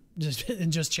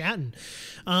chatting.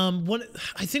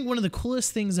 I think one of the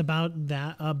coolest things about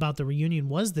the reunion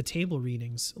was the table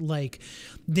readings. Like,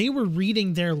 they were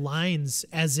reading their lines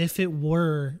as if it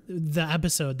were the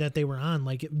episode that they were on,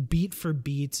 like beat for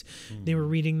beat. They were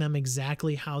reading them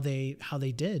exactly how they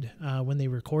did when they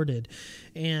recorded,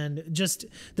 and just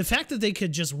the fact that they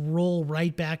could just roll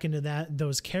right back into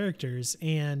those characters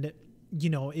and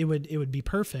it would be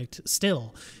perfect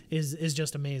still is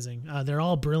just amazing. They're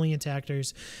all brilliant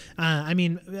actors. I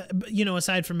mean,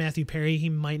 aside from Matthew Perry, he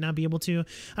might not be able to.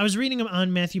 I was reading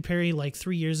on Matthew Perry like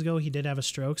 3 years ago. He did have a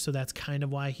stroke, so that's kind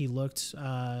of why he looked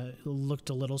a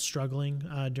little struggling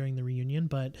during the reunion.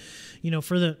 But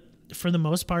for the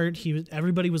most part,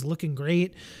 everybody was looking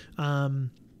great.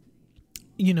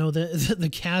 The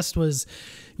cast was,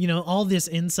 all this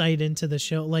insight into the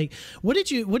show. Like, what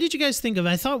did you guys think of?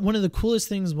 I thought one of the coolest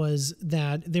things was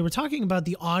that they were talking about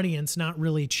the audience not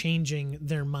really changing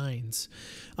their minds.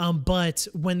 But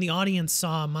when the audience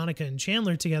saw Monica and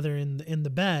Chandler together in the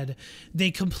bed, they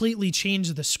completely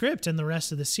changed the script and the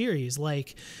rest of the series.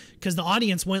 Like, because the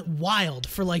audience went wild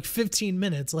for like 15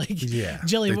 minutes. Like, yeah,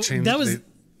 Jelly,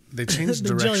 they changed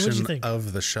direction Jelly,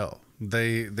 of the show.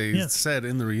 They said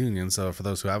in the reunion, so for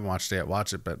those who haven't watched it yet,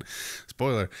 watch it, but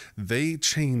spoiler, they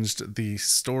changed the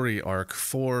story arc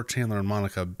for Chandler and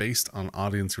Monica based on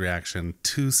audience reaction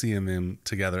to seeing them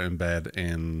together in bed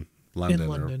in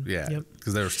London.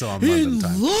 Because they were still on London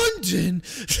time. London!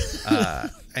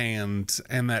 And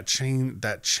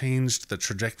that changed the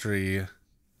trajectory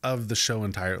of the show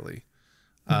entirely.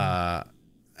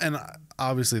 And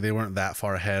obviously they weren't that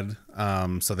far ahead,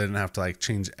 so they didn't have to like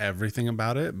change everything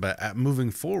about it. But moving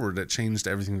forward, it changed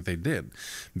everything that they did,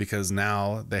 because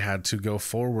now they had to go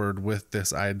forward with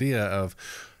this idea of,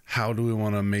 how do we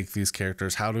want to make these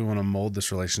characters? How do we want to mold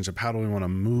this relationship? How do we want to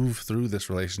move through this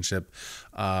relationship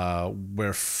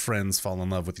where friends fall in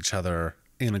love with each other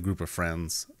in a group of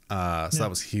friends? So that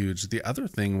was huge. The other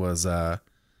thing was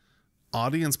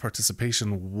audience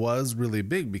participation was really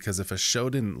big, because if a show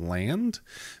didn't land,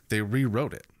 they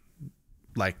rewrote it.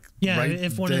 Like,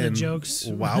 if one of the jokes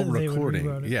while recording,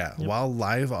 while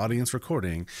live audience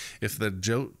recording, if the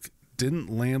joke didn't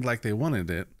land like they wanted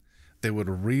it, they would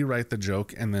rewrite the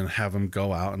joke and then have them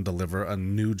go out and deliver a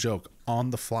new joke on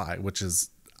the fly, which is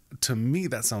to me,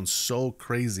 that sounds so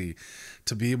crazy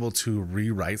to be able to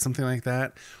rewrite something like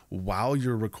that while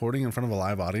you're recording in front of a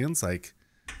live audience. Like,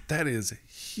 that is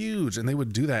huge. And they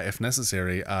would do that if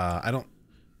necessary. I don't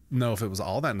know if it was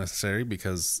all that necessary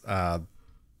because,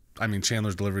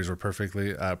 Chandler's deliveries were perfect.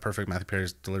 Matthew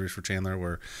Perry's deliveries for Chandler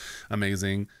were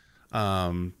amazing.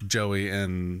 Joey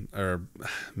or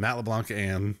Matt LeBlanc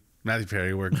and Matthew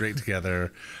Perry were great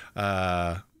together.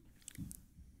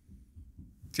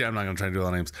 Yeah, I'm not going to try to do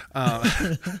all the names.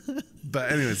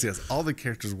 But anyways, yes, all the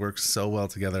characters worked so well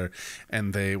together,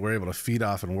 and they were able to feed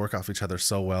off and work off each other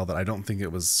so well that I don't think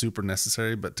it was super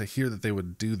necessary. But to hear that they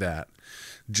would do that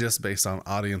just based on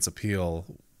audience appeal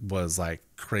was like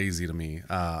crazy to me.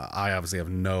 I obviously have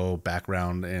no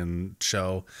background in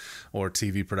show or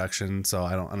TV production, so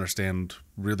I don't understand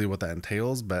really what that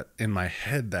entails. But in my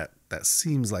head, that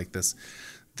seems like this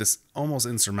almost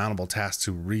insurmountable task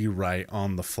to rewrite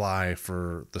on the fly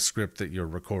for the script that you're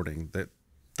recording, that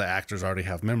the actors already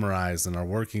have memorized and are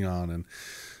working on,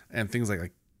 and things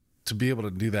like to be able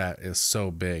to do that is so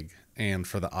big. And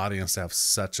for the audience to have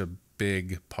such a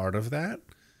big part of that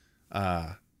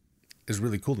is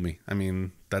really cool to me. I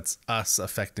mean, that's us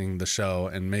affecting the show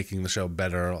and making the show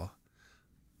better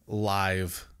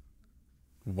live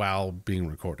while being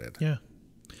recorded. Yeah.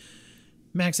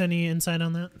 Max, any insight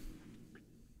on that?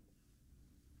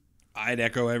 I'd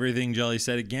echo everything Jelly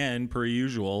said again, per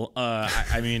usual.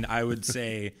 I would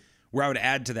say where I would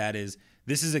add to that is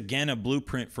this is, again, a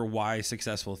blueprint for why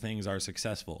successful things are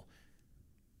successful.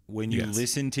 When you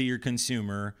listen to your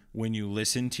consumer, when you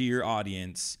listen to your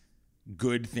audience,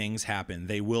 good things happen.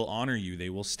 They will honor you. They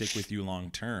will stick with you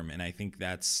long term. And I think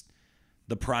that's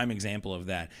the prime example of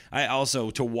that. I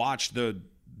also, to watch the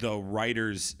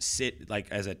writers sit like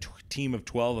as a team of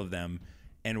 12 of them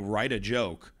and write a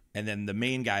joke, and then the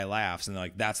main guy laughs, and they're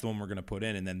like, that's the one we're going to put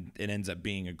in. And then it ends up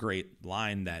being a great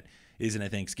line that is in a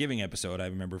Thanksgiving episode. I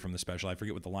remember from the special. I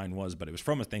forget what the line was, but it was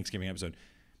from a Thanksgiving episode.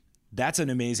 That's an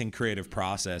amazing creative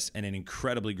process and an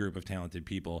incredibly group of talented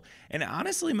people. And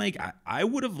honestly, Mike, I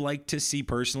would have liked to see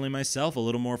personally myself a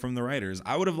little more from the writers.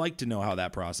 I would have liked to know how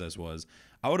that process was.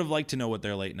 I would have liked to know what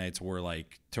their late nights were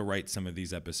like to write some of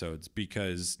these episodes,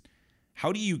 because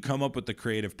how do you come up with the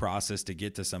creative process to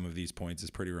get to some of these points is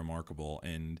pretty remarkable.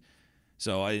 And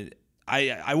so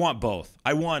I want both.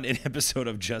 I want an episode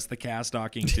of just the cast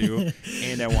talking too,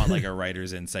 and I want like a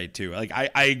writer's insight too. Like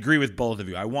I agree with both of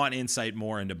you. I want insight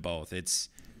more into both. I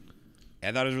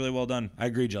thought it was really well done. I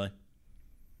agree, Jelly.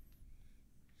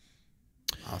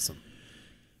 Awesome.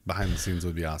 Behind the scenes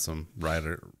would be awesome.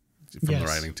 Writer from the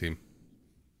writing team.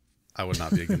 I would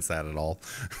not be against that at all.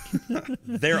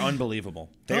 They're unbelievable.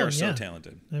 They are so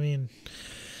talented. I mean,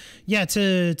 yeah,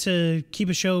 to keep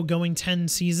a show going 10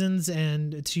 seasons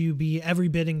and to be every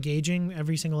bit engaging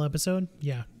every single episode.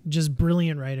 Yeah, just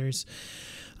brilliant writers.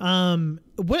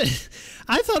 What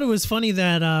I thought it was funny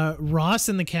that Ross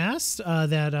in the cast,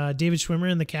 David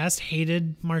Schwimmer in the cast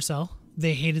hated Marcel.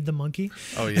 They hated the monkey.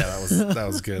 Oh yeah, that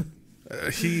was good.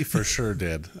 He for sure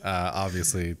did.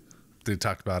 Obviously, they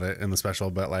talked about it in the special,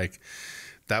 but like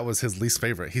that was his least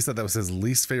favorite. He said that was his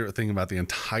least favorite thing about the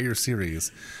entire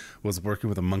series was working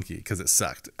with a monkey because it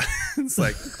sucked. It's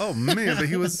like, oh man, but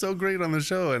he was so great on the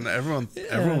show, and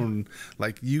everyone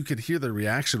like you could hear the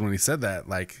reaction when he said that.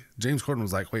 Like James Corden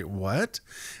was like, wait, what?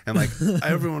 And like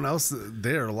everyone else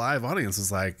there, live audience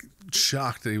was like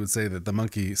shocked that he would say that the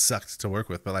monkey sucked to work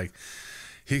with, but like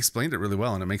he explained it really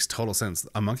well, and it makes total sense.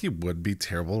 A monkey would be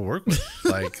terrible to work with.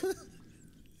 Like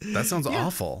that sounds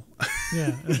awful.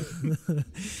 Yeah.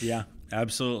 Yeah,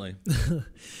 absolutely.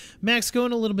 Max,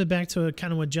 going a little bit back to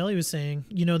kind of what Jelly was saying,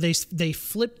 they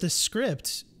flipped the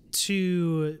script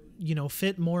to,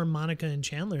 fit more Monica and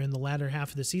Chandler in the latter half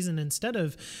of the season instead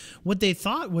of what they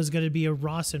thought was going to be a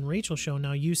Ross and Rachel show.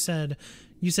 Now, you said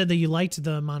that you liked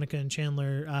the Monica and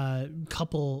Chandler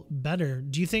couple better.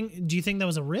 Do you think that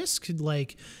was a risk?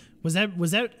 Like, was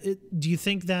that do you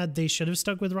think that they should have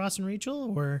stuck with Ross and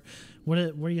Rachel, or what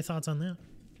are your thoughts on that?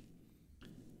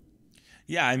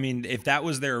 Yeah, I mean, if that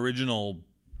was their original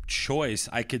choice,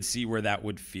 I could see where that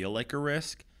would feel like a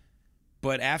risk.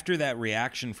 But after that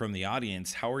reaction from the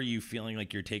audience, how are you feeling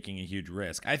like you're taking a huge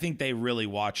risk? I think they really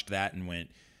watched that and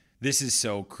went, this is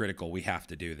so critical. We have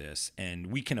to do this. And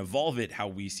we can evolve it how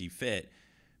we see fit,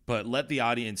 but let the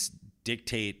audience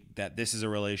dictate that this is a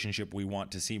relationship we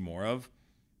want to see more of.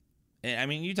 And I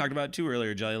mean, you talked about it too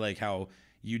earlier, Jelly, like how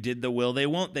you did the will they,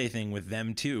 won't they thing with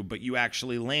them too, but you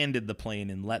actually landed the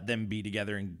plane and let them be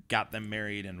together and got them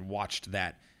married and watched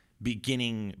that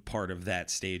beginning part of that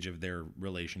stage of their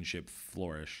relationship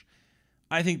flourish.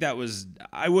 I think that was,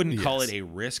 I wouldn't call it a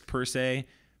risk per se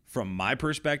from my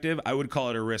perspective, I would call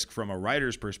it a risk from a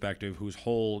writer's perspective whose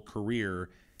whole career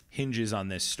hinges on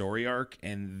this story arc,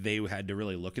 and they had to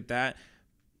really look at that.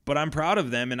 But I'm proud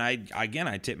of them, and I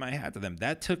tip my hat to them.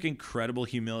 That took incredible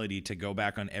humility to go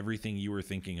back on everything you were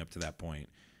thinking up to that point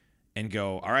and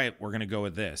go, all right, we're going to go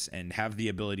with this, and have the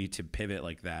ability to pivot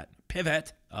like that.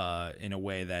 Pivot in a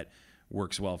way that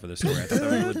works well for the story. I thought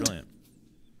that was really brilliant.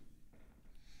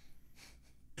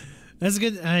 That's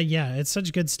good. Yeah, it's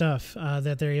such good stuff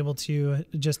that they're able to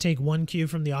just take one cue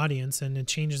from the audience and it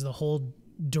changes the whole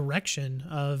direction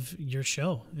of your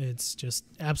show. It's just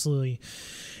absolutely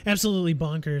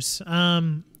bonkers.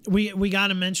 We got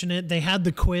to mention it. They had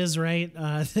the quiz, right?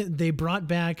 They brought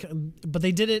back, but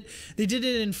they did it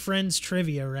in Friends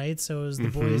trivia, right? So it was the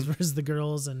boys versus the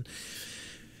girls, and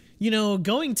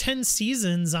going 10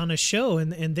 seasons on a show,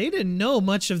 and they didn't know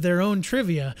much of their own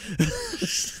trivia.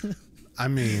 I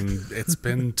mean, it's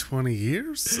been 20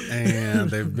 years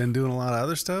and they've been doing a lot of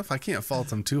other stuff. I can't fault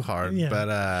them too hard,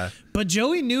 but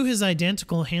Joey knew his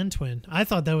identical hand twin. I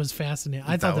thought that was fascinating.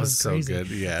 I thought that was crazy. So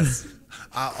good. Yes.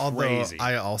 Although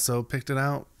I also picked it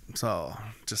out. So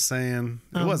just saying,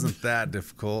 it wasn't that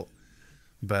difficult,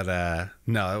 but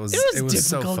no, it was difficult.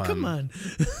 So fun. Come on.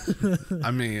 I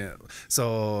mean,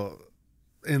 so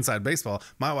Inside Baseball,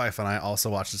 my wife and I also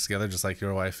watched it together, just like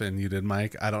your wife and you did,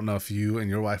 Mike. I don't know if you and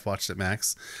your wife watched it,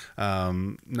 Max.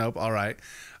 Nope. All right.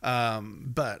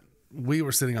 But we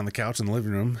were sitting on the couch in the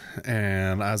living room,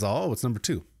 and I was all, oh, it's number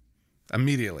 2.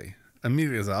 Immediately, I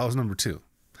was number 2.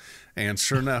 And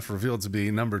sure enough, revealed to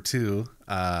be number 2.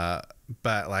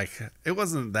 But like, it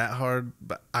wasn't that hard,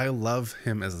 but I love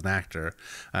him as an actor.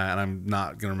 And I'm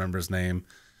not going to remember his name,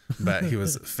 but he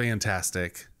was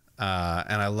fantastic.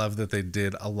 And I love that they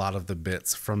did a lot of the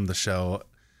bits from the show.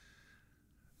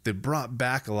 They brought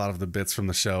back a lot of the bits from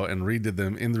the show and redid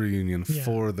them in the reunion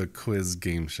for the quiz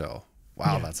game show.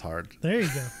 Wow, that's hard. There you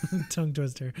go. Tongue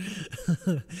twister.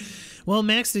 Well,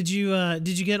 Max, did you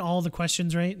get all the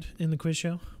questions right in the quiz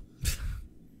show?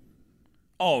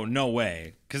 Oh, no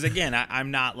way. Because again,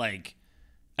 I'm not a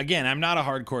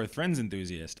hardcore Friends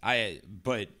enthusiast.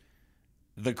 But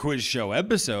the quiz show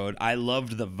episode, I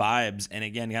loved the vibes. And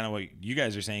again, kind of what you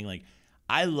guys are saying, like,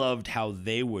 I loved how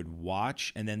they would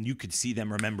watch and then you could see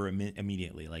them remember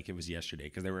immediately, like it was yesterday,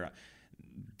 because they were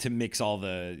to mix all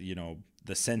the,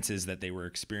 the senses that they were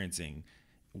experiencing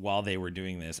while they were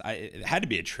doing this. It had to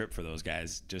be a trip for those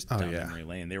guys just down memory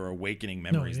lane. They were awakening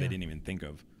memories they didn't even think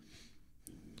of.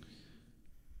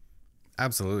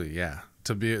 Absolutely, yeah.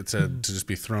 To just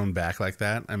be thrown back like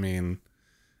that. I mean,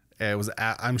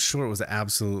 I'm sure it was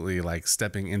absolutely like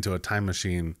stepping into a time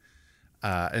machine,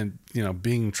 and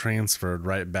being transported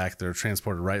right back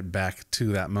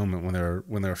to that moment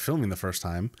when they were filming the first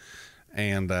time,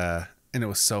 and it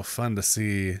was so fun to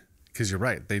see, because you're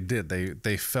right,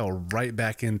 they fell right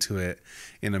back into it,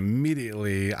 and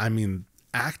immediately, I mean,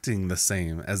 acting the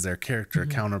same as their character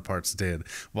counterparts did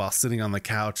while sitting on the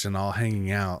couch and all hanging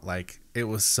out. Like, it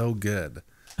was so good.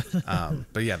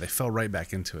 But yeah, they fell right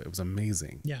back into it. It was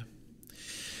amazing. Yeah.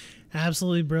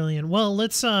 Absolutely brilliant. Well,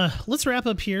 let's wrap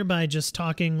up here by just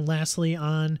talking lastly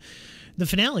on the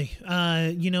finale.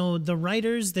 The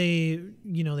writers, they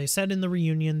said in the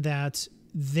reunion that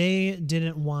they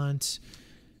didn't want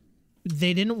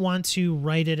to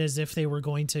write it as if they were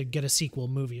going to get a sequel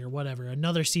movie or whatever,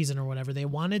 another season or whatever. They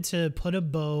wanted to put a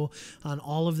bow on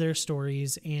all of their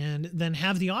stories and then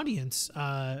have the audience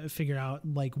figure out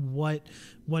like what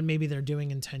maybe they're doing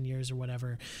in 10 years or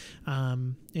whatever,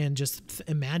 and just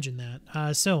imagine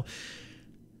that. So,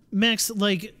 Max,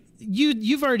 like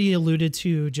you've already alluded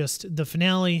to just the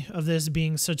finale of this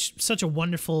being such a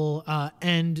wonderful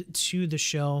end to the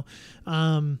show.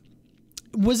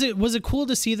 Was it cool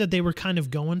to see that they were kind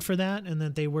of going for that and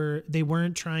that they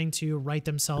weren't trying to write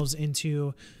themselves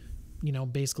into,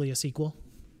 basically a sequel?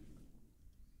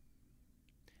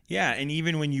 Yeah, and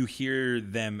even when you hear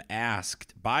them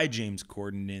asked by James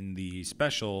Corden in the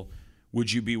special,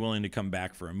 would you be willing to come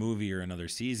back for a movie or another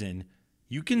season?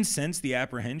 You can sense the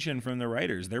apprehension from the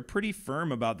writers. They're pretty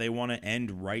firm about they want to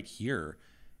end right here.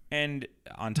 And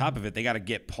on top of it, they got to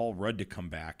get Paul Rudd to come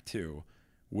back too,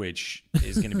 which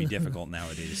is going to be difficult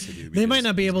nowadays to do. They might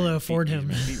not be able to afford him.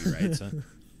 TV, right? So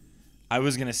I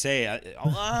was going to say,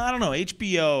 I don't know,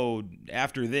 HBO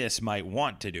after this might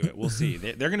want to do it. We'll see.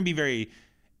 They're going to be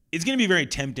it's going to be very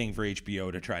tempting for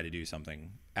HBO to try to do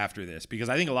something after this, because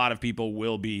I think a lot of people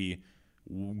will be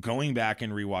going back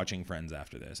and rewatching Friends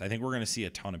after this. I think we're going to see a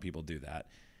ton of people do that.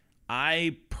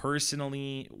 I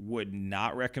personally would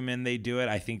not recommend they do it.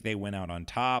 I think they went out on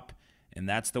top, and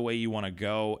that's the way you want to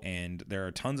go. And there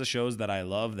are tons of shows that I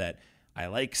love that I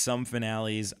like some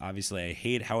finales. Obviously, I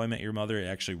hate How I Met Your Mother. It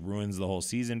actually ruins the whole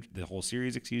season, the whole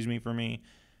series, for me.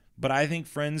 But I think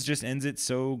Friends just ends it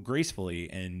so gracefully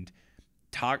and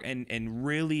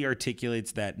really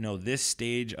articulates that, no, this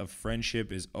stage of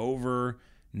friendship is over.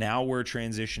 Now we're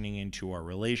transitioning into our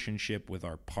relationship with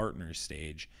our partner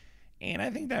stage. And I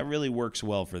think that really works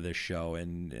well for this show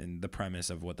and the premise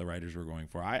of what the writers were going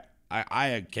for.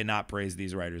 I cannot praise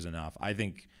these writers enough. I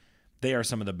think they are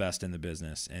some of the best in the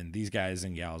business. And these guys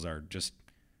and gals are just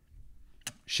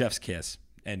chef's kiss.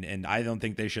 And I don't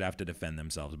think they should have to defend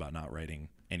themselves about not writing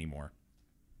anymore.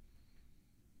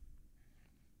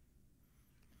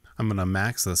 I'm going to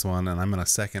max this one, and I'm going to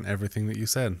second everything that you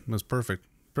said. It was perfect.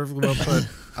 Perfectly well put.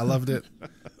 I loved it.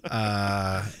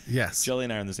 Yes. Jelly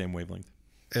and I are on the same wavelength.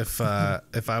 If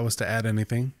I was to add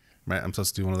anything, right, I'm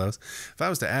supposed to do one of those. If I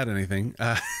was to add anything,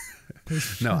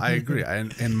 no, I agree.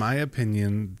 In my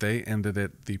opinion, they ended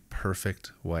it the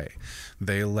perfect way.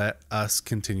 They let us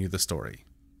continue the story.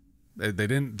 They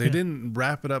didn't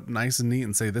wrap it up nice and neat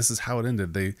and say this is how it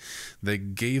ended. They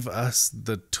gave us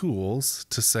the tools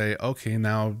to say, okay,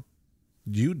 now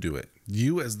you do it.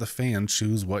 You as the fan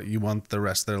choose what you want the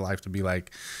rest of their life to be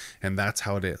like, and that's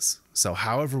how it is. So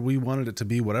however we wanted it to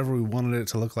be, whatever we wanted it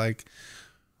to look like,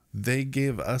 they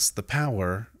gave us the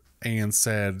power and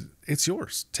said, it's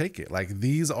yours. Take it. Like,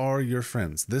 these are your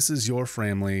friends. This is your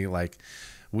family. Like,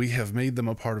 we have made them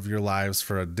a part of your lives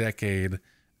for a decade,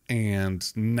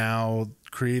 and now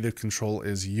creative control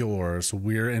is yours.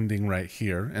 We're ending right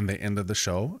here. And they ended the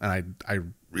show. And I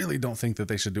really don't think that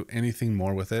they should do anything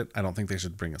more with it. I don't think they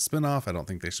should bring a spinoff. I don't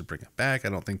think they should bring it back. I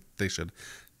don't think they should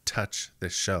touch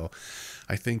this show.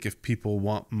 I think if people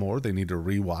want more, they need to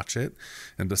rewatch it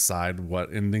and decide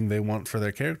what ending they want for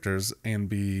their characters and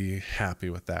be happy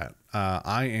with that.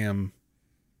 I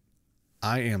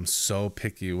am so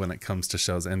picky when it comes to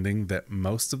shows ending that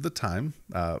most of the time,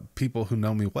 people who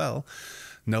know me well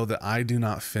know that I do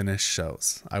not finish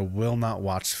shows. I will not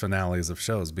watch finales of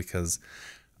shows because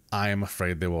I am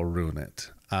afraid they will ruin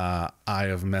it. I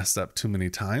have messed up too many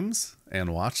times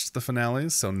and watched the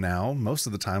finales. So now most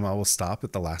of the time I will stop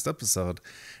at the last episode,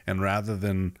 and rather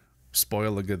than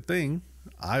spoil a good thing,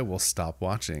 I will stop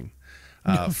watching.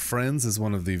 Friends is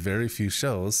one of the very few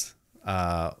shows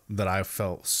that I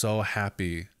felt so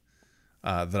happy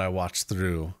that I watched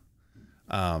through,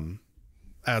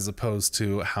 as opposed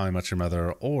to How I Met Your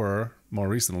Mother, or more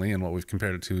recently, and what we've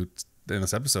compared it to in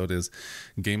this episode, is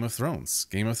Game of Thrones.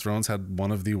 Game of Thrones had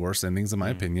one of the worst endings in my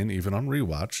opinion, even on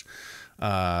rewatch,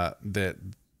 that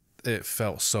it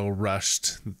felt so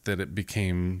rushed that it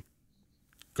became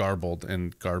garbled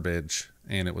and garbage,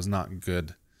 and it was not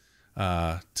good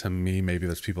to me. Maybe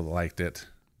there's people that liked it,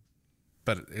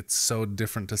 but it's so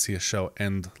different to see a show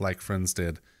end like Friends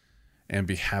did and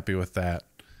be happy with that.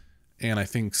 And I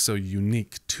think so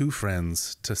unique to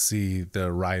Friends to see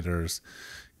the writers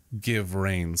give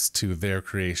reins to their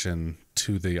creation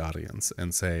to the audience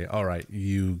and say, all right,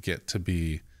 you get to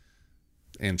be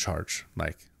in charge.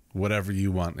 Like, whatever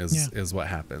you want is what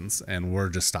happens, and we're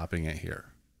just stopping it here.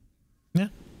 Yeah.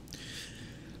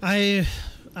 I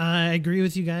agree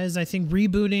with you guys. I think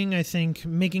rebooting, I think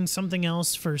making something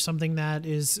else for something that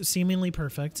is seemingly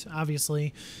perfect.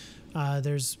 Obviously,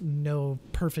 there's no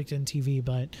perfect in TV,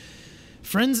 but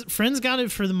Friends got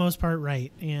it for the most part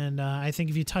right, and I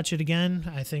think if you touch it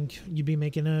again, I think you'd be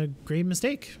making a grave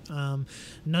mistake.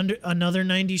 Another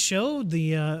 90s show,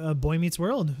 the Boy Meets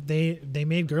World. They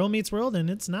made Girl Meets World, and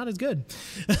it's not as good.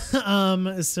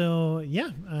 So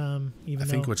yeah, I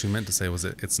think what you meant to say was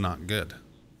it's not good,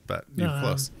 but you're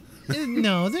close.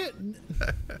 No,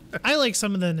 I like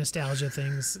some of the nostalgia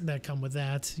things that come with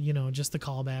that, just the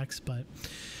callbacks, but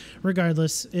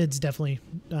regardless, it's definitely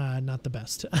not the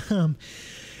best.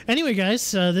 Anyway,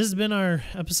 guys, this has been our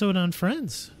episode on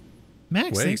Friends.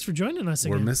 Max, thanks for joining us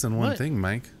again. We're missing one thing,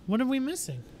 Mike. What are we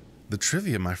missing? The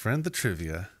trivia, my friend, the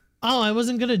trivia. Oh, I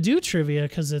wasn't going to do trivia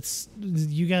because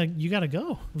you got to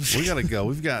go. We got to go.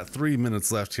 We've got 3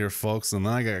 minutes left here, folks, and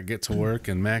then I got to get to work,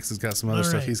 and Max has got some other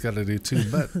stuff he's got to do too,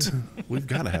 but we've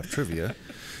got to have trivia.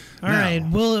 All right.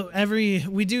 Well,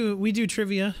 we do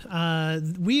trivia.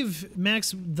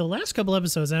 Max, the last couple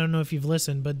episodes, I don't know if you've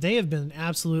listened, but they have been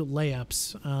absolute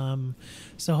layups.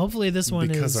 So hopefully this one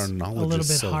because is our knowledge a little is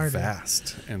bit so harder.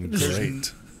 Vast and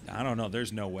great. I don't know.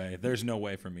 There's no way. There's no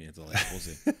way for me. It's a layup.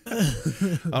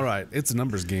 We'll see. All right. It's a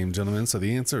numbers game, gentlemen. So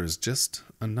the answer is just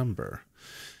a number.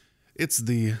 It's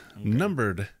the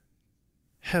numbered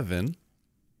heaven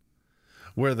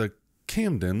where the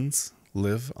Camdens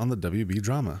live on the WB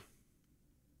drama.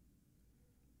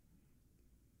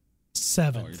 Oh,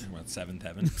 you're talking about Seventh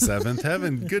Heaven. Seventh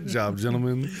Heaven. Good job,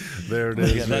 gentlemen. There it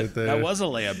is, right there. That was a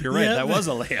layup. You're right. Yeah. That was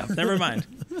a layup. Never mind.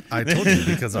 I told you,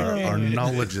 because our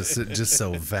knowledge is just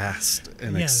so vast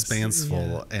and Yes,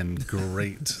 expanseful and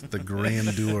great. The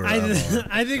grandeur of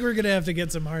I think we're gonna have to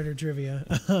get some harder trivia.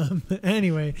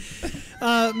 Anyway,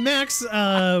 Max,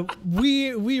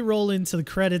 we roll into the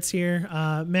credits here.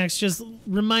 Max, just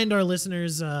remind our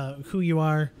listeners who you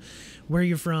are, where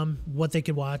you're from, what they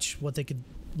could watch, what they could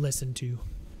listen to.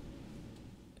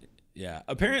 Yeah.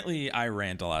 Apparently, I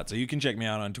rant a lot, so you can check me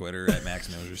out on Twitter at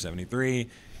MaxMoser73.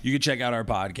 You can check out our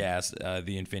podcast,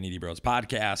 the Infinity Bros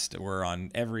Podcast. We're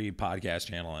on every podcast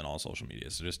channel and all social media,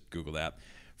 so just Google that.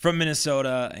 From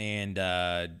Minnesota, and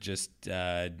just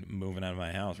moving out of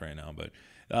my house right now. But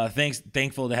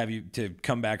thankful to have you to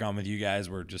come back on with you guys.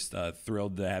 We're just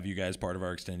thrilled to have you guys part of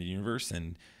our extended universe,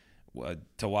 and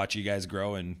to watch you guys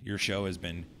grow. And your show has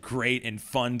been great and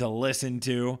fun to listen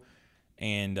to.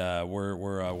 And we're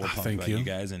pumped about you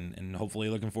guys, and hopefully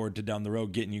looking forward to down the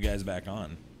road getting you guys back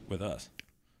on with us.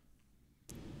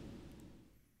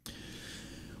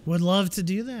 Would love to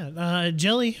do that.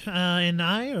 Jelly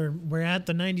and we're at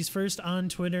the 90s First on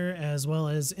Twitter, as well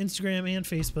as Instagram and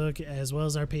Facebook, as well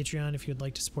as our Patreon if you'd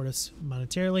like to support us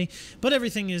monetarily. But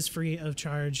everything is free of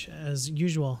charge as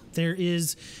usual. There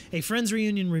is a Friends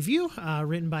Reunion review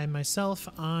written by myself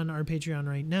on our Patreon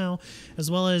right now,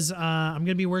 as well as I'm going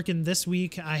to be working this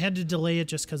week. I had to delay it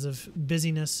just because of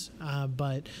busyness,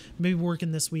 but maybe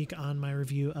working this week on my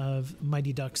review of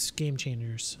Mighty Ducks Game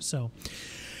Changers. So,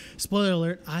 spoiler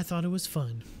alert, I thought it was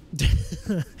fun.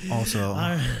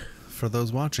 Also, for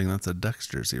those watching, that's a Ducks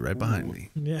jersey right behind me.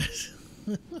 Yes.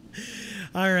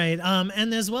 All right.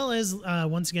 And as well as,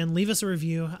 once again, leave us a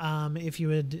review. If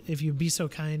you'd be so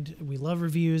kind. We love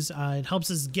reviews. It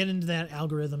helps us get into that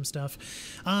algorithm stuff.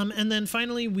 And then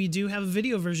finally, we do have a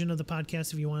video version of the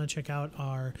podcast if you want to check out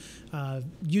our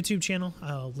YouTube channel.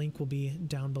 Link will be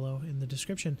down below in the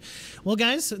description. Well,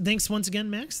 guys, thanks once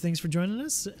again, Max. Thanks for joining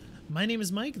us. My name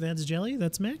is Mike. That's Jelly.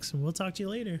 That's Max. And we'll talk to you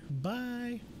later.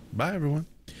 Bye. Bye, everyone.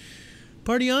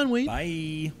 Party on, Wade.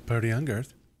 Bye. Party on,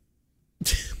 Garth.